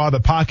scramble out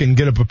of the pocket and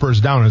get up a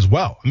first down as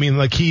well. I mean,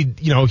 like, he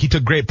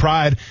took great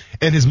pride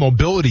in his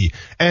mobility.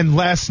 And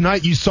last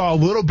night, you saw a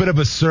little bit of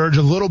a surge,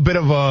 a little bit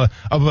of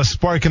a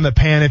spark in the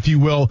pan, if you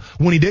will,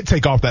 when he did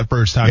take off that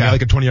first time. Yeah.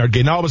 Like a 20-yard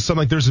gain. All of a sudden,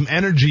 like, there's some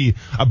energy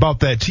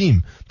about that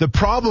team. The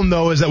problem,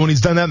 though, is that when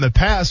he's done that in the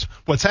past,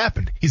 what's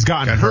happened? He's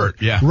gotten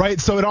hurt. Yeah. Right?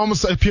 So it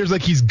almost appears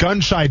like he's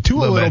gun shy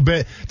too a little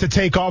bit to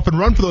take off and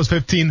run for those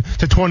 15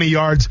 to 20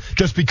 yards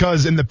just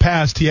because in the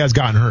past he has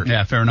gotten hurt.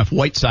 Yeah, fair enough.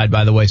 Whiteside,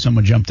 by the way,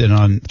 someone jumped in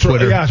on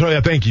Twitter.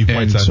 Yeah, thank you,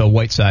 Whiteside. So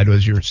Whiteside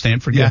was your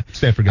Stanford guy? Yeah,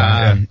 Stanford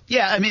guy.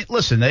 Yeah, I mean,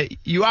 listen,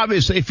 you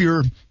obviously, if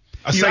you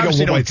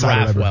obviously don't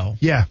draft well.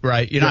 Yeah.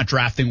 Right? You're not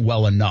drafting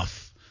well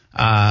enough.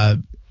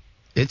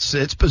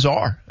 It's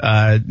bizarre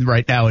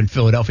right now in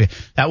Philadelphia.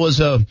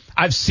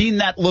 I've seen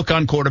that look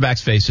on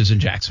quarterbacks' faces in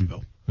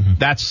Jacksonville. Mm-hmm.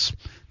 That's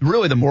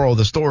really the moral of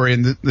the story.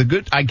 And the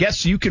good, I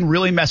guess you can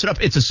really mess it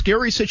up. It's a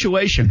scary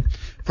situation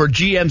for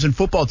GMs and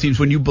football teams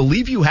when you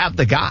believe you have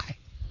the guy.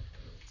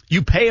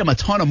 You pay him a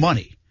ton of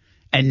money.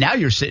 And now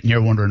you're sitting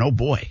here wondering, oh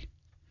boy,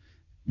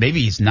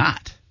 maybe he's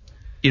not.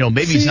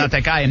 Maybe he's not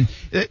that guy. And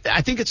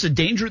I think it's a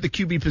danger of the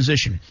QB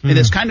position. Mm-hmm. And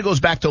this kind of goes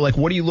back to, like,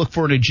 what do you look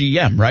for in a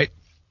GM, right?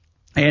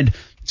 And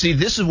see,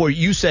 this is where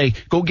you say,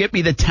 go get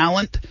me the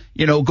talent,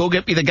 go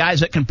get me the guys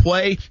that can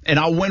play, and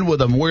I'll win with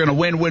them. We're going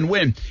to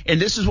win. And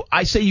this is,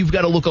 I say you've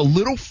got to look a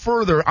little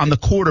further on the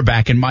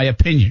quarterback, in my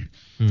opinion,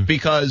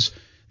 because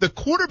the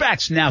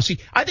quarterbacks now, see,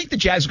 I think the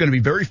Jags are going to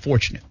be very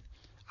fortunate.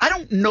 I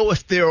don't know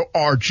if there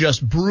are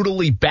just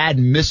brutally bad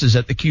misses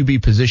at the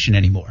QB position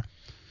anymore.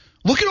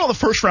 Look at all the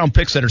first-round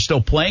picks that are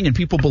still playing, and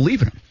people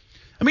believe in them.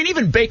 I mean,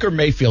 even Baker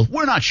Mayfield,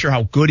 we're not sure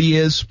how good he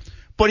is,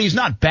 but he's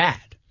not bad.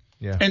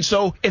 Yeah. And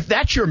so if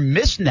that's your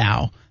miss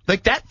now,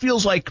 like, that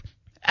feels like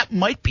that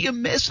might be a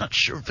miss. Not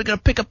sure if they're going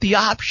to pick up the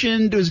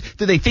option. Do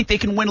they think they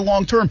can win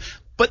long term?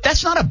 But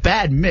that's not a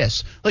bad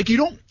miss. Like, you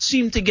don't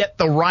seem to get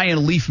the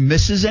Ryan Leaf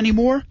misses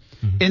anymore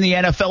in the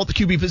NFL at the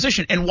QB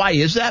position. And why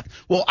is that?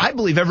 Well, I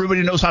believe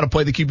everybody knows how to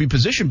play the QB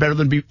position better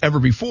than ever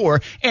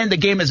before, and the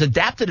game has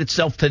adapted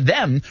itself to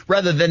them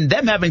rather than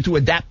them having to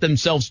adapt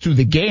themselves to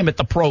the game at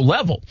the pro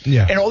level.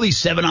 Yeah. And all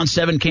these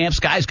 7-on-7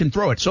 camps, guys can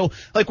throw it. So,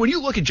 like, when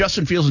you look at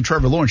Justin Fields and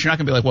Trevor Lawrence, you're not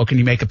going to be like, well, can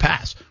he make a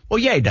pass? Well,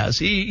 yeah, he does.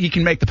 He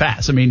can make the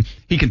pass. I mean,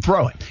 he can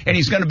throw it. And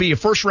he's going to be a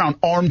first-round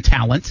arm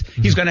talent.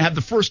 He's going to have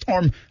the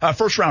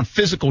first-round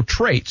physical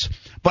traits.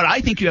 But I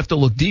think you have to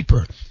look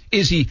deeper.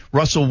 Is he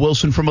Russell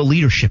Wilson from a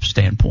leadership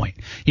standpoint?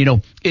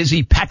 Is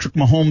he Patrick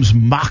Mahomes'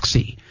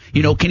 moxie?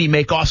 Can he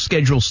make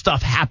off-schedule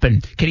stuff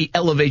happen? Can he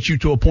elevate you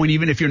to a point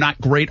even if you're not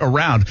great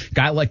around? A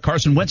guy like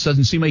Carson Wentz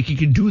doesn't seem like he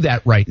can do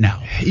that right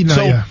now.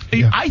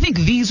 I think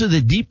these are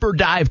the deeper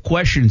dive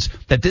questions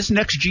that this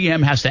next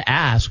GM has to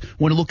ask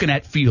when looking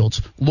at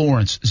Fields,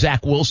 Lawrence,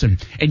 Zach Wilson,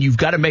 and you've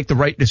got to make the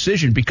right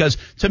decision, because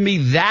to me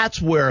that's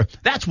why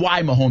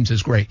Mahomes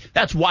is great.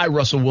 That's why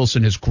Russell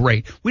Wilson is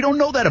great. We don't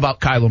know that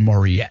about Kyler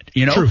Murray yet.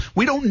 True.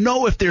 We don't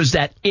know if there's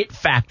that it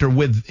factor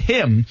with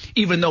him,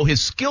 even though his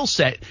skill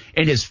set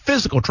and his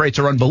physical traits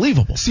are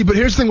unbelievable. See, but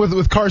here's the thing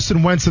with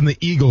Carson Wentz and the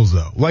Eagles,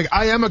 though. Like,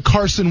 I am a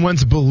Carson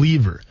Wentz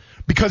believer.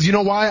 Because you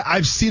know why?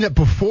 I've seen it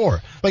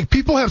before. Like,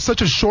 people have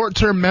such a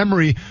short-term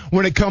memory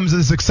when it comes to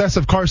the success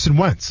of Carson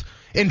Wentz.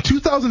 In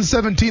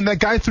 2017, that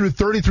guy threw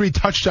 33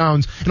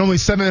 touchdowns and only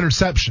 7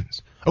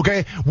 interceptions.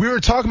 Okay? We were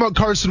talking about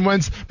Carson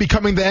Wentz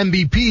becoming the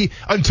MVP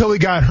until he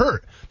got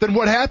hurt. Then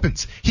what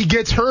happens? He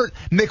gets hurt,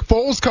 Nick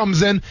Foles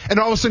comes in, and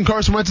all of a sudden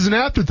Carson Wentz is an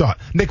afterthought.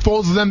 Nick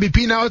Foles is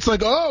MVP. Now it's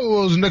like,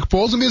 oh, is Nick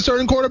Foles going to be the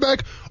starting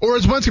quarterback, or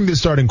is Wentz going to be the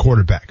starting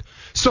quarterback?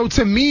 So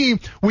to me,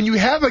 when you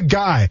have a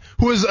guy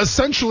who has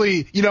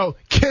essentially,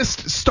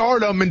 kissed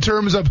stardom in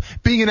terms of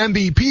being an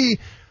MVP,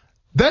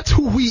 that's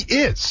who he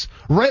is,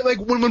 right? Like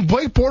when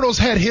Blake Bortles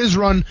had his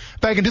run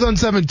back in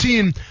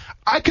 2017,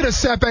 I could have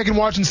sat back and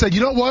watched and said,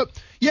 you know what?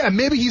 Yeah,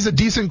 maybe he's a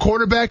decent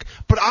quarterback,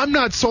 but I'm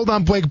not sold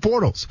on Blake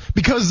Bortles,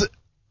 because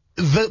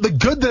the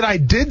good that I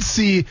did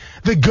see,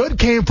 the good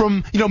came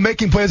from,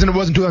 making plays, and it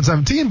wasn't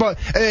 2017, but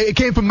it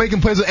came from making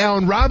plays with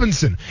Allen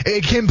Robinson.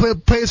 It came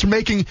plays from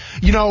making,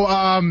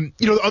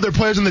 other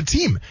players on the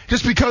team.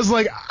 Just because,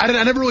 like, I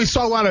never really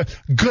saw a lot of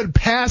good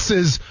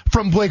passes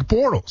from Blake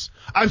Bortles.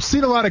 I've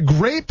seen a lot of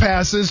great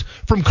passes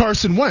from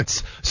Carson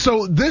Wentz.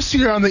 So this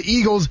year on the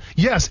Eagles,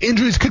 yes,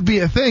 injuries could be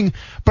a thing,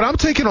 but I'm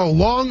taking a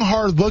long,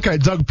 hard look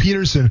at Doug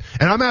Peterson,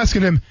 and I'm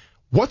asking him,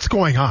 what's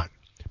going on?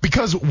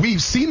 Because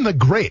we've seen the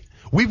great.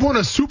 We've won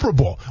a Super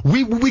Bowl.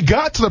 We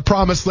got to the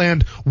promised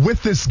land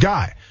with this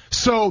guy.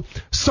 So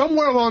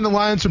somewhere along the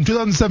lines from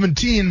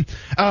 2017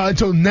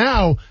 until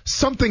now,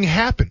 something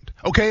happened.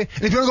 Okay,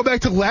 and if you want to go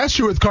back to last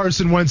year with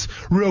Carson Wentz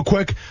real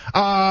quick,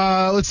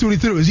 let's see what he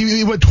threw.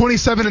 He went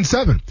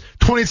 27-7,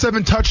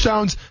 27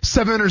 touchdowns,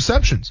 7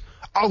 interceptions.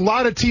 A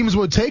lot of teams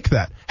would take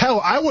that.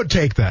 Hell, I would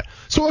take that.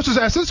 So let's just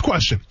ask this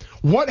question.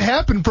 What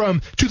happened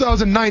from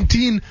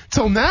 2019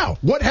 till now?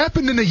 What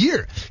happened in a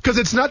year? Because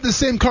it's not the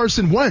same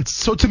Carson Wentz.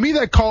 So to me,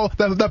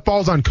 that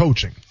falls on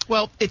coaching.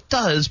 Well, it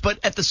does, but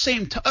at the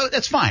same time,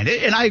 that's fine.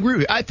 And I agree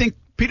with you. I think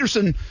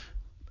Peterson,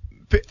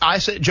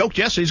 joked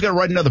yesterday, he's going to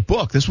write another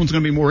book. This one's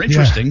going to be more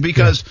interesting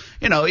because,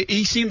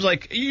 he seems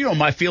like,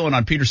 my feeling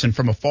on Peterson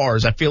from afar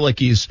is I feel like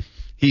he's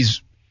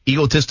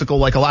egotistical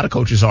like a lot of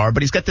coaches are,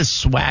 but he's got this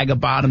swag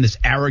about him, this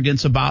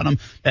arrogance about him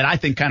that I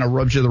think kind of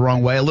rubs you the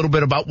wrong way. A little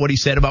bit about what he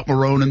said about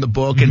Marrone in the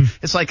book. And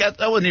it's like, that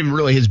wasn't even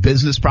really his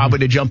business probably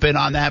to jump in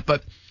on that,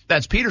 but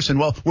that's Peterson.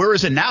 Well, where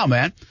is it now,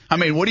 man? I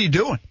mean, what are you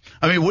doing?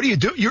 What do you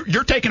do?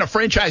 You're taking a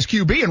franchise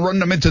QB and running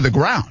them into the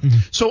ground.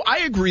 So I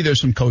agree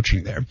there's some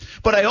coaching there,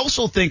 but I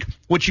also think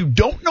what you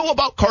don't know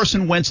about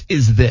Carson Wentz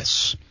is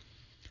this.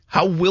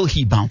 How will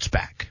he bounce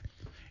back?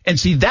 And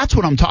see, that's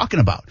what I'm talking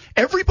about.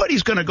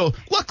 Everybody's going to go,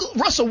 look,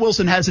 Russell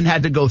Wilson hasn't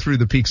had to go through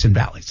the peaks and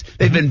valleys.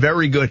 They've been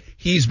very good.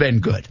 He's been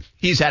good.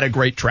 He's had a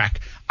great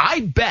track. I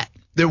bet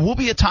there will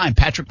be a time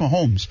Patrick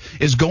Mahomes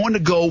is going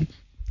to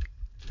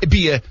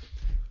be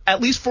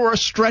at least for a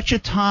stretch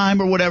of time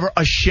or whatever,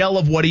 a shell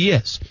of what he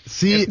is.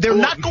 See, they're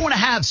not going to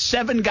have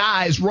 7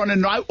 guys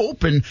running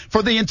open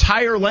for the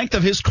entire length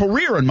of his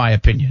career, in my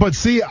opinion. But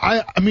see,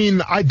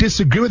 I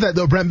disagree with that,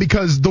 though, Brent,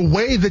 because the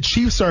way the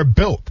Chiefs are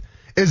built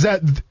is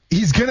that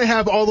he's going to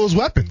have all those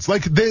weapons.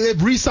 Like,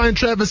 they've re-signed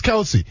Travis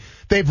Kelce.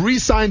 They've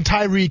re-signed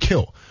Tyreek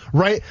Hill,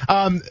 right?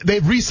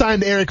 They've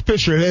re-signed Eric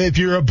Fisher, if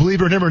you're a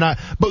believer in him or not.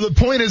 But the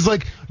point is,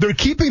 like, they're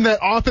keeping that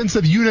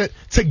offensive unit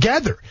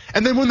together.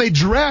 And then when they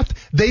draft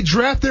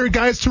their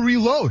guys to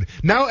reload.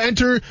 Now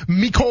enter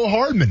Mecole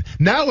Hardman.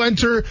 Now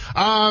enter,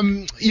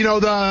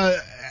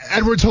 the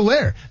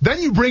Edwards-Helaire.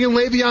 Then you bring in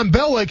Le'Veon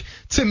Bell. Like,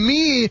 to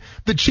me,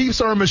 the Chiefs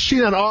are a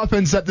machine on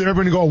offense that they're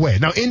never going to go away.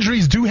 Now,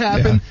 injuries do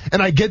happen,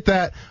 and I get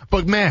that.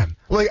 But, man,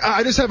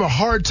 I just have a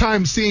hard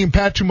time seeing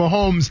Patrick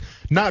Mahomes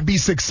not be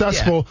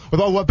successful with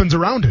all weapons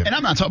around him. And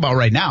I'm not talking about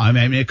right now. I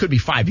mean, it could be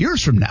 5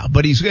 years from now,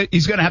 but he's going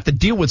to have to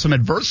deal with some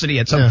adversity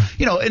at some,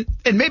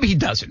 and maybe he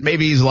doesn't.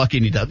 Maybe he's lucky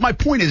and he does. My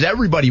point is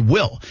everybody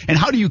will. And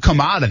how do you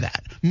come out of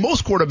that?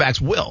 Most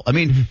quarterbacks will. I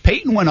mean,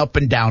 Peyton went up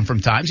and down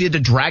from times. He had to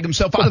drag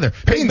himself out of there.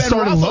 Peyton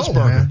started low,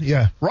 man.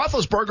 Yeah.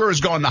 Roethlisberger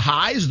has gone the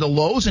highs, the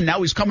lows, and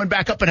now he's coming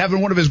back up and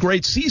having one of his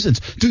great seasons.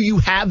 Do you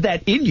have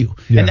that in you?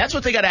 Yeah. And that's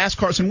what they got to ask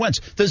Carson Wentz.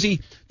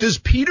 Does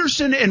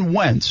Peterson and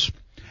Wentz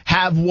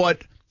have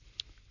what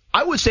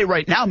I would say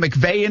right now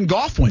McVay and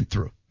Goff went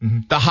through?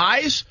 The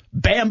highs,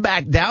 bam,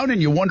 back down,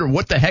 and you wonder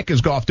what the heck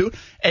is Goff doing.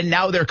 And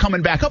now they're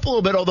coming back up a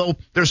little bit, although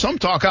there's some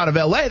talk out of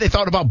L.A. They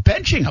thought about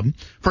benching him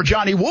for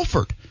Johnny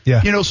Wolford.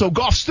 Yeah. So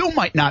Goff still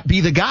might not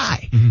be the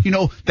guy.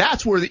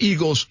 That's where the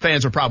Eagles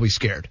fans are probably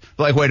scared.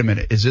 Like, wait a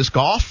minute, is this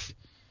Goff?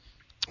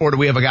 Or do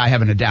we have a guy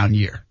having a down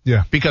year?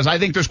 Yeah. Because I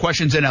think there's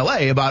questions in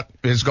L.A. about,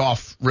 is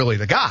Goff really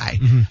the guy?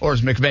 Or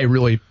is McVay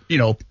really,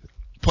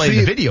 playing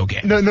the video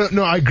game?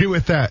 No, I agree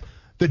with that.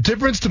 The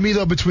difference to me,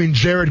 though, between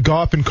Jared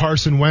Goff and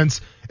Carson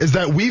Wentz is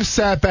that we've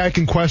sat back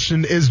and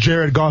questioned, is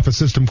Jared Goff a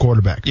system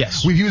quarterback?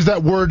 Yes. We've used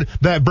that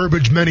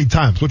verbiage many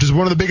times, which is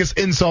one of the biggest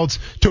insults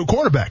to a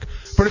quarterback.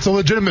 But it's a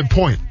legitimate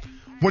point.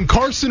 When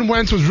Carson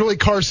Wentz was really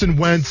Carson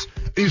Wentz,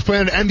 he was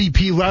playing at an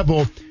MVP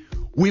level,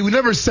 we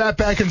never sat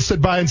back and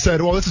stood by and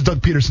said, well, this is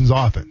Doug Peterson's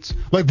offense.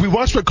 Like, we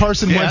watched what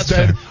Carson Wentz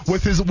did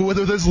with his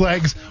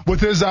legs,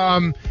 with his, just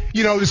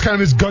kind of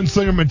his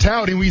gunslinger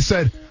mentality. And we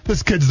said,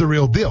 this kid's the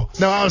real deal.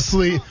 Now,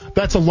 obviously,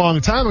 that's a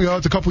long time ago.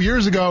 It's a couple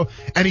years ago,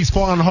 and he's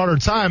fallen on harder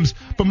times.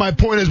 But my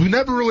point is, we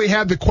never really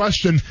had the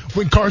question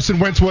when Carson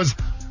Wentz was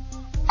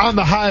on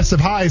the highest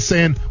of highs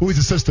saying, well, he's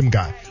a system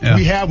guy. Yeah.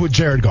 We have with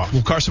Jared Goff.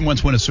 Will Carson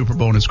Wentz win a Super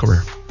Bowl in his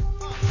career?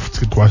 That's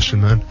a good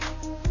question, man.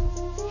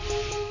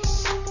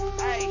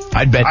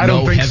 I'd bet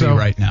no heavy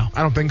right now.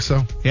 I don't think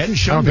so. He hadn't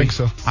shown I don't think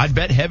so. I'd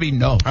bet heavy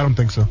no. I don't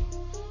think so.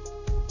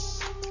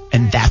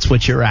 And that's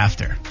what you're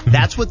after.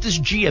 That's what this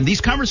GM,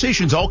 these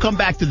conversations all come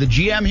back to the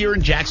GM here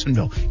in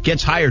Jacksonville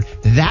gets hired.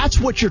 That's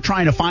what you're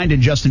trying to find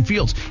in Justin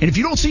Fields. And if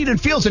you don't see it in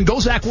Fields, then go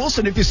Zach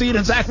Wilson if you see it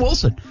in Zach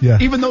Wilson. Yeah.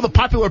 Even though the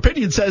popular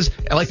opinion says,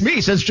 like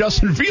me, says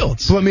Justin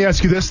Fields. So let me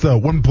ask you this, though.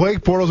 When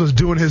Blake Bortles was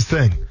doing his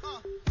thing,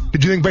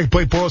 did you think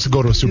Blake Bortles would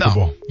go to a Super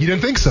Bowl? You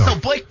didn't think so? No,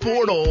 Blake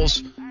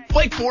Bortles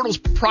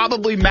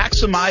probably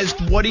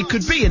maximized what he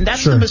could be, and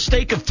that's the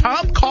mistake of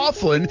Tom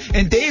Coughlin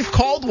and Dave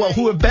Caldwell,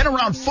 who have been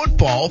around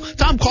football.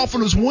 Tom Coughlin,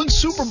 who's won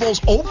Super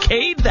Bowls,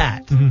 okayed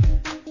that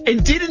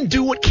and didn't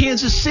do what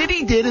Kansas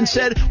City did and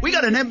said, we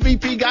got an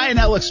MVP guy in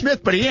Alex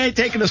Smith, but he ain't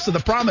taking us to the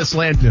promised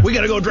land. Yeah. We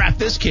got to go draft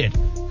this kid.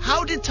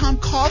 How did Tom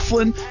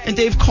Coughlin and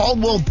Dave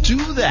Caldwell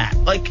do that?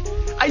 Like,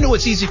 I know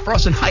it's easy for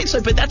us in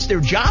hindsight, but that's their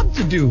job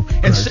to do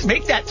and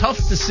make that tough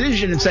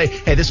decision and say,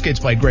 hey, this kid's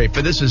played great,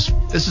 but this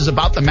is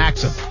about the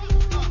maximum.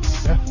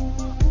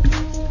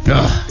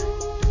 Yeah.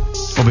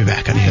 We'll be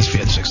back on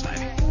ESPN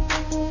 690.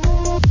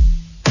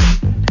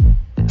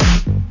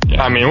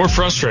 I mean, we're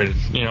frustrated.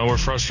 We're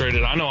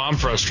frustrated. I know I'm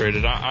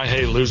frustrated. I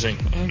hate losing,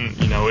 and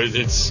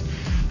it's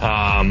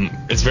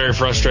very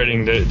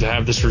frustrating to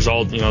have this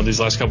result. These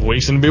last couple of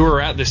weeks, and to be where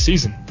we're at this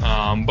season.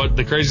 But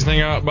the crazy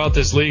thing about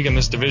this league and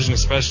this division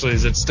especially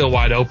is it's still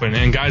wide open,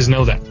 and guys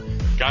know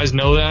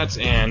that.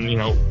 And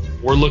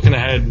we're looking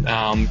ahead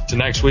to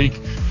next week,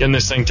 getting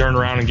this thing turned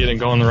around and getting it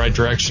going in the right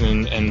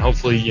direction, and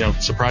hopefully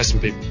surprise some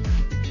people.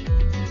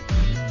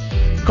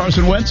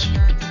 Carson Wentz.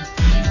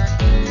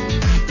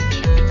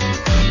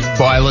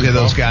 Boy, I look at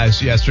those guys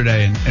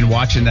yesterday and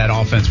watching that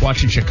offense,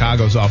 watching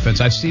Chicago's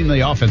offense. I've seen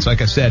the offense, like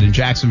I said, in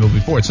Jacksonville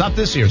before. It's not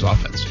this year's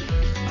offense,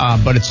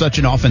 but it's such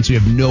an offense you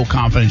have no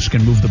confidence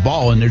can move the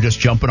ball, and they're just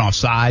jumping off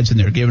sides and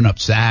they're giving up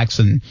sacks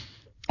and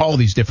all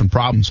these different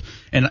problems.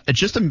 And it's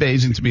just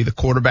amazing to me the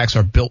quarterbacks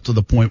are built to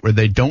the point where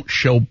they don't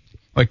show,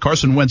 like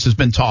Carson Wentz has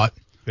been taught,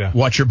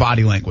 watch your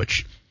body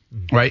language,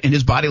 right? And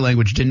his body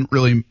language didn't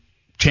really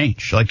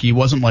change. Like he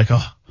wasn't like,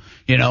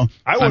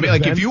 I mean,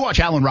 like if you watch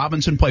Allen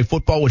Robinson play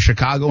football with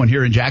Chicago and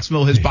here in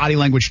Jacksonville, his body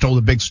language told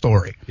a big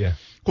story. Yeah.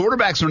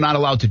 Quarterbacks are not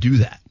allowed to do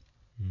that.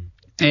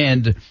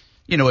 And,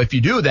 if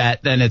you do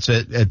that, then it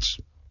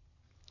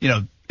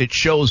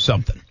shows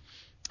something.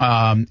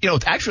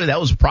 Actually that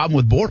was a problem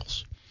with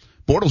Bortles.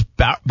 Bortles'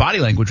 body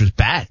language was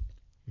bad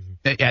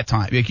at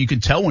times. Like you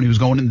could tell when he was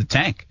going in the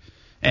tank.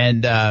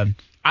 And,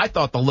 I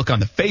thought the look on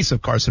the face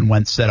of Carson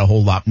Wentz said a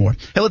whole lot more.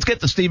 Hey, let's get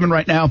to Steven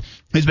right now.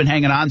 He's been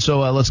hanging on,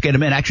 so let's get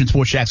him in. Action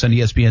Sports Jacks on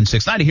ESPN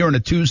 690 here on a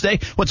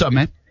Tuesday. What's up,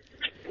 man?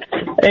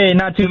 Hey,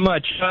 not too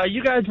much.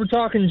 You guys were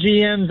talking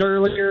GMs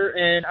earlier,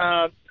 and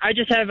I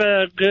just have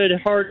a good,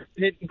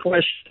 hard-hitting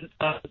question.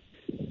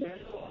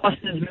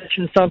 Austin's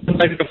mentioned something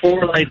like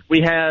before, like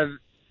we have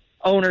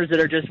owners that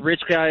are just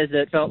rich guys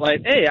that felt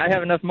like, hey, I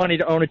have enough money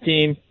to own a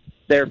team,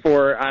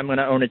 therefore I'm going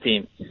to own a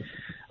team.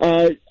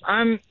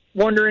 I'm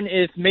wondering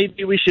if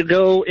maybe we should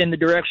go in the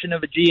direction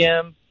of a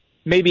GM,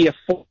 maybe a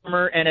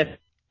former NFL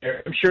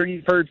player. I'm sure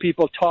you've heard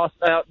people toss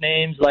out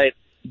names like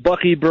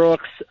Bucky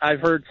Brooks. I've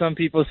heard some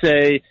people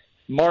say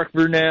Mark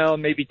Brunell,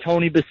 maybe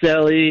Tony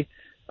Baselli,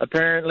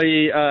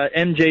 apparently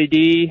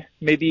MJD,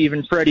 maybe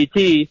even Freddie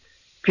T,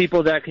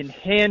 people that can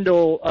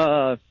handle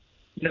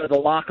the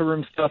locker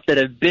room stuff, that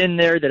have been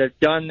there, that have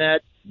done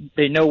that.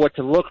 They know what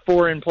to look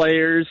for in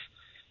players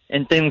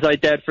and things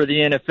like that for the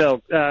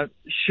NFL.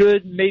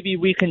 Should maybe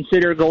we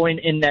consider going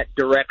in that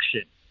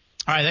direction?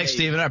 All right, thanks,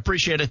 Steven. I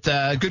appreciate it.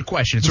 Good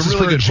question. It's this a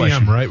really good GM,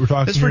 question. Right? We're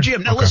talking. This is for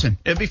GM. Now, listen,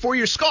 before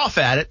you scoff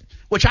at it,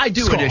 which I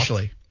do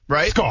initially,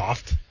 right?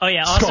 Scoffed. Oh,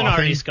 yeah, Austin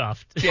already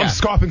scoffed. Yeah. I'm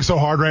scoffing so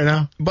hard right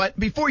now. But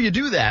before you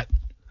do that.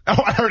 Oh,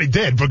 I already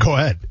did, but go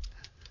ahead.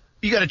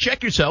 You got to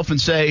check yourself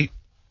and say,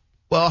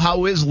 well,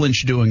 how is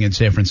Lynch doing in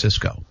San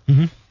Francisco?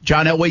 Mm-hmm.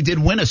 John Elway did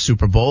win a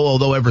Super Bowl,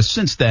 although ever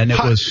since then it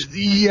was...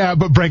 Yeah,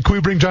 but Brent, can we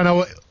bring John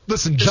Elway...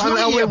 Listen, John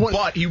Elway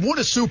won... He won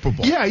a Super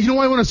Bowl. Yeah, you know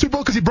why he won a Super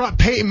Bowl? Because he brought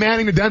Peyton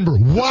Manning to Denver.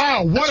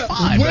 Wow,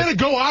 way to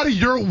go out of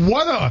your...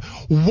 What a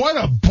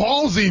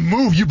ballsy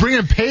move. You bring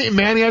in Peyton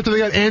Manning after they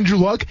got Andrew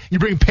Luck. You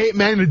bring Peyton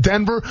Manning to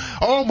Denver.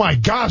 Oh, my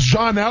gosh,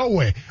 John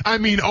Elway. I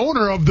mean,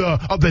 owner of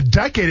the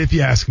decade, if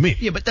you ask me.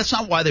 Yeah, but that's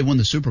not why they won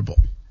the Super Bowl.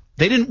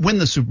 They didn't win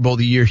the Super Bowl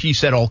the year he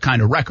set all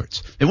kind of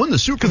records. They won the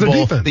Super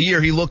Bowl the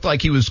year he looked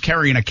like he was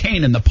carrying a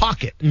cane in the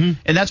pocket. Mm-hmm.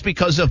 And that's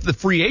because of the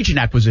free agent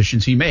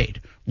acquisitions he made.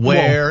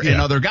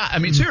 And other guys. I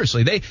mean,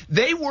 seriously,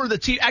 they were the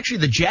team. Actually,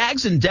 the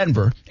Jags and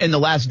Denver in the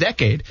last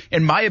decade,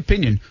 in my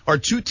opinion, are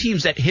two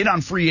teams that hit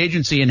on free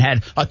agency and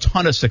had a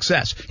ton of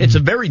success. It's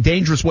a very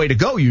dangerous way to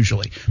go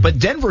usually. But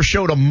Denver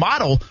showed a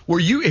model where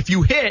if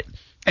you hit,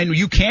 and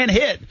you can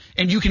hit,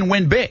 and you can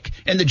win big.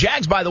 And the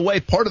Jags, by the way,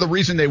 part of the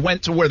reason they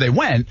went to where they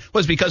went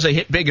was because they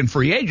hit big in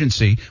free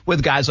agency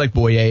with guys like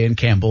Boye and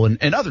Campbell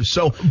and others.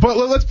 So, but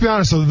let's be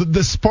honest, though,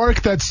 the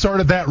spark that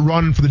started that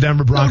run for the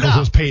Denver Broncos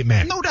was Peyton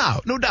Manning. No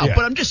doubt. Yeah.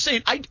 But I'm just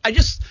saying,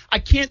 I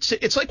can't say,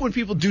 it's like when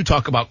people do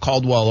talk about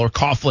Caldwell or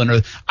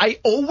Coughlin, I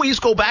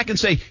always go back and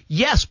say,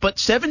 yes, but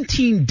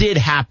 17 did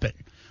happen.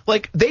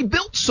 Like, they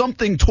built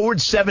something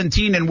towards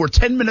 17 and we're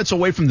 10 minutes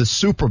away from the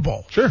Super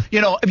Bowl. Sure.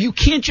 You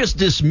can't just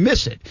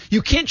dismiss it.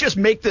 You can't just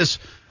make this,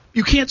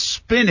 you can't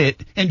spin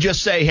it and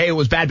just say, hey, it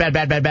was bad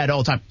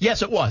all the time.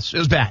 Yes, it was. It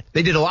was bad.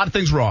 They did a lot of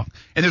things wrong.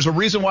 And there's a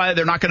reason why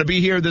they're not going to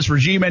be here, this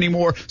regime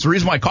anymore. It's the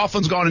reason why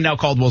Coughlin's gone and now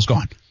Caldwell's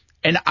gone.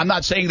 And I'm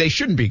not saying they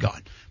shouldn't be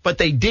gone. But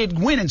they did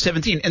win in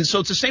 17. And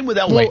so it's the same with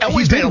Elway.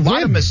 Elway's made a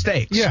lot of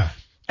mistakes. Yeah.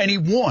 And he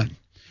won.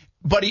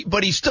 But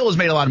he still has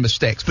made a lot of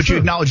mistakes. But you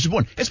acknowledge he's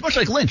won. It's much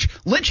like Lynch.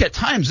 Lynch, at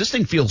times, this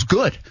thing feels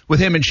good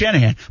with him and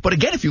Shanahan. But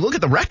again, if you look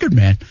at the record,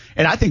 man,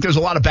 and I think there's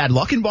a lot of bad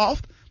luck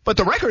involved, but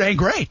the record ain't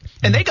great.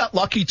 And they got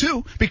lucky,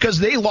 too, because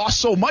they lost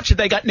so much that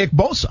they got Nick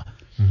Bosa.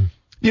 Mm-hmm.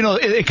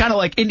 It kind of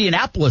like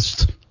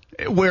Indianapolis,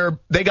 where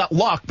they got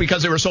luck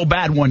because they were so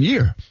bad one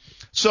year.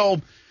 So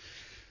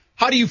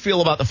how do you feel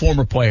about the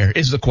former player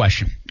is the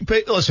question.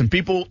 Listen,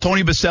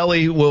 Tony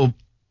Baselli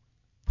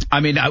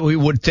we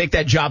would take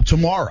that job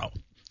tomorrow.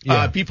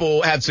 Yeah.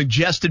 People have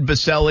suggested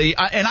Baselli,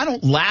 and I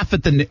don't laugh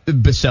at the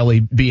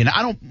Baselli being.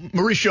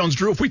 Maurice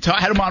Jones-Drew. If we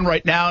had him on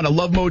right now, and I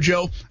love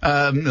Mojo,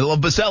 I love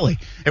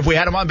Baselli. If we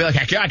had him on, I'd be like,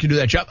 heck yeah, I can do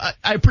that job.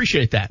 I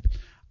appreciate that.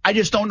 I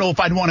just don't know if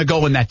I'd want to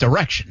go in that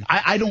direction.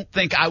 I don't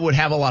think I would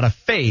have a lot of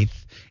faith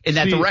in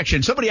that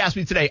direction. Somebody asked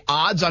me today,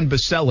 odds on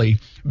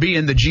Baselli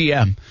being the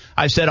GM.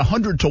 I said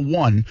 100 to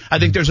 1. I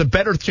think there's a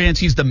better chance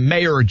he's the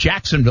mayor of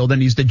Jacksonville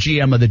than he's the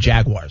GM of the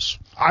Jaguars.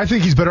 I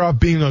think he's better off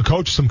being a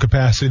coach some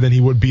capacity than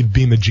he would be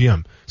being the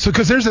GM. So,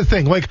 because there's the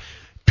thing, and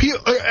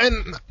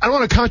I don't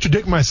want to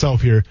contradict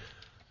myself here.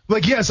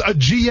 Yes, a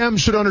GM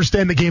should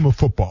understand the game of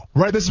football,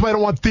 right? This is why I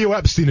don't want Theo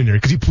Epstein in here,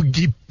 because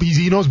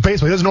he knows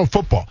baseball. He doesn't know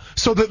football.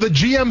 So the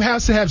GM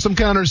has to have some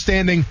kind of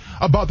understanding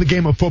about the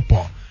game of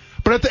football.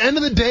 But at the end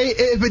of the day,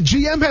 if a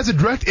GM has a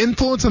direct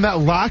influence on that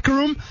locker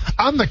room,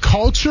 on the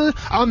culture,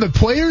 on the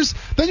players,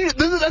 then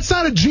that's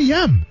not a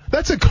GM.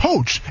 That's a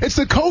coach. It's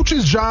the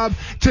coach's job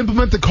to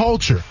implement the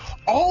culture.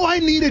 All I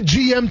need a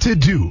GM to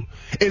do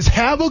is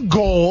have a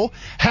goal,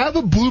 have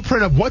a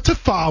blueprint of what to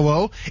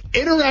follow,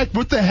 interact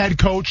with the head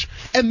coach,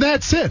 and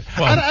that's it.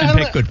 Well, and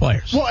pick good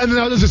players. Well, and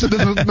this is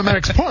the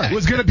next part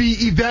was going to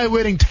be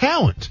evaluating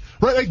talent.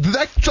 Right,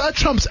 that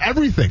trumps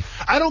everything.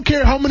 I don't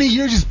care how many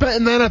years you spent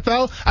in the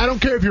NFL. I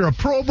don't care if you're a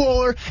Pro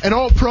Bowler, an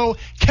All-Pro.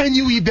 Can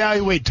you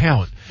evaluate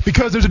talent?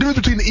 Because there's a difference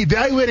between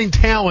evaluating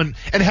talent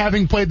and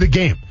having played the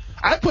game.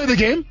 I played the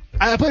game.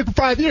 I played for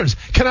 5 years.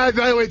 Can I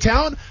evaluate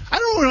talent? I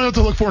don't really know what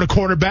to look for in a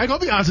quarterback. I'll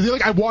be honest with you.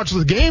 I watched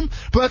the game,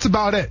 but that's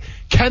about it.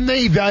 Can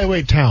they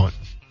evaluate talent?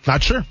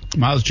 Not sure.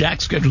 Miles Jack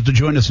scheduled to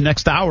join us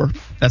next hour.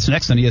 That's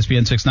next on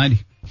ESPN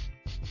 690.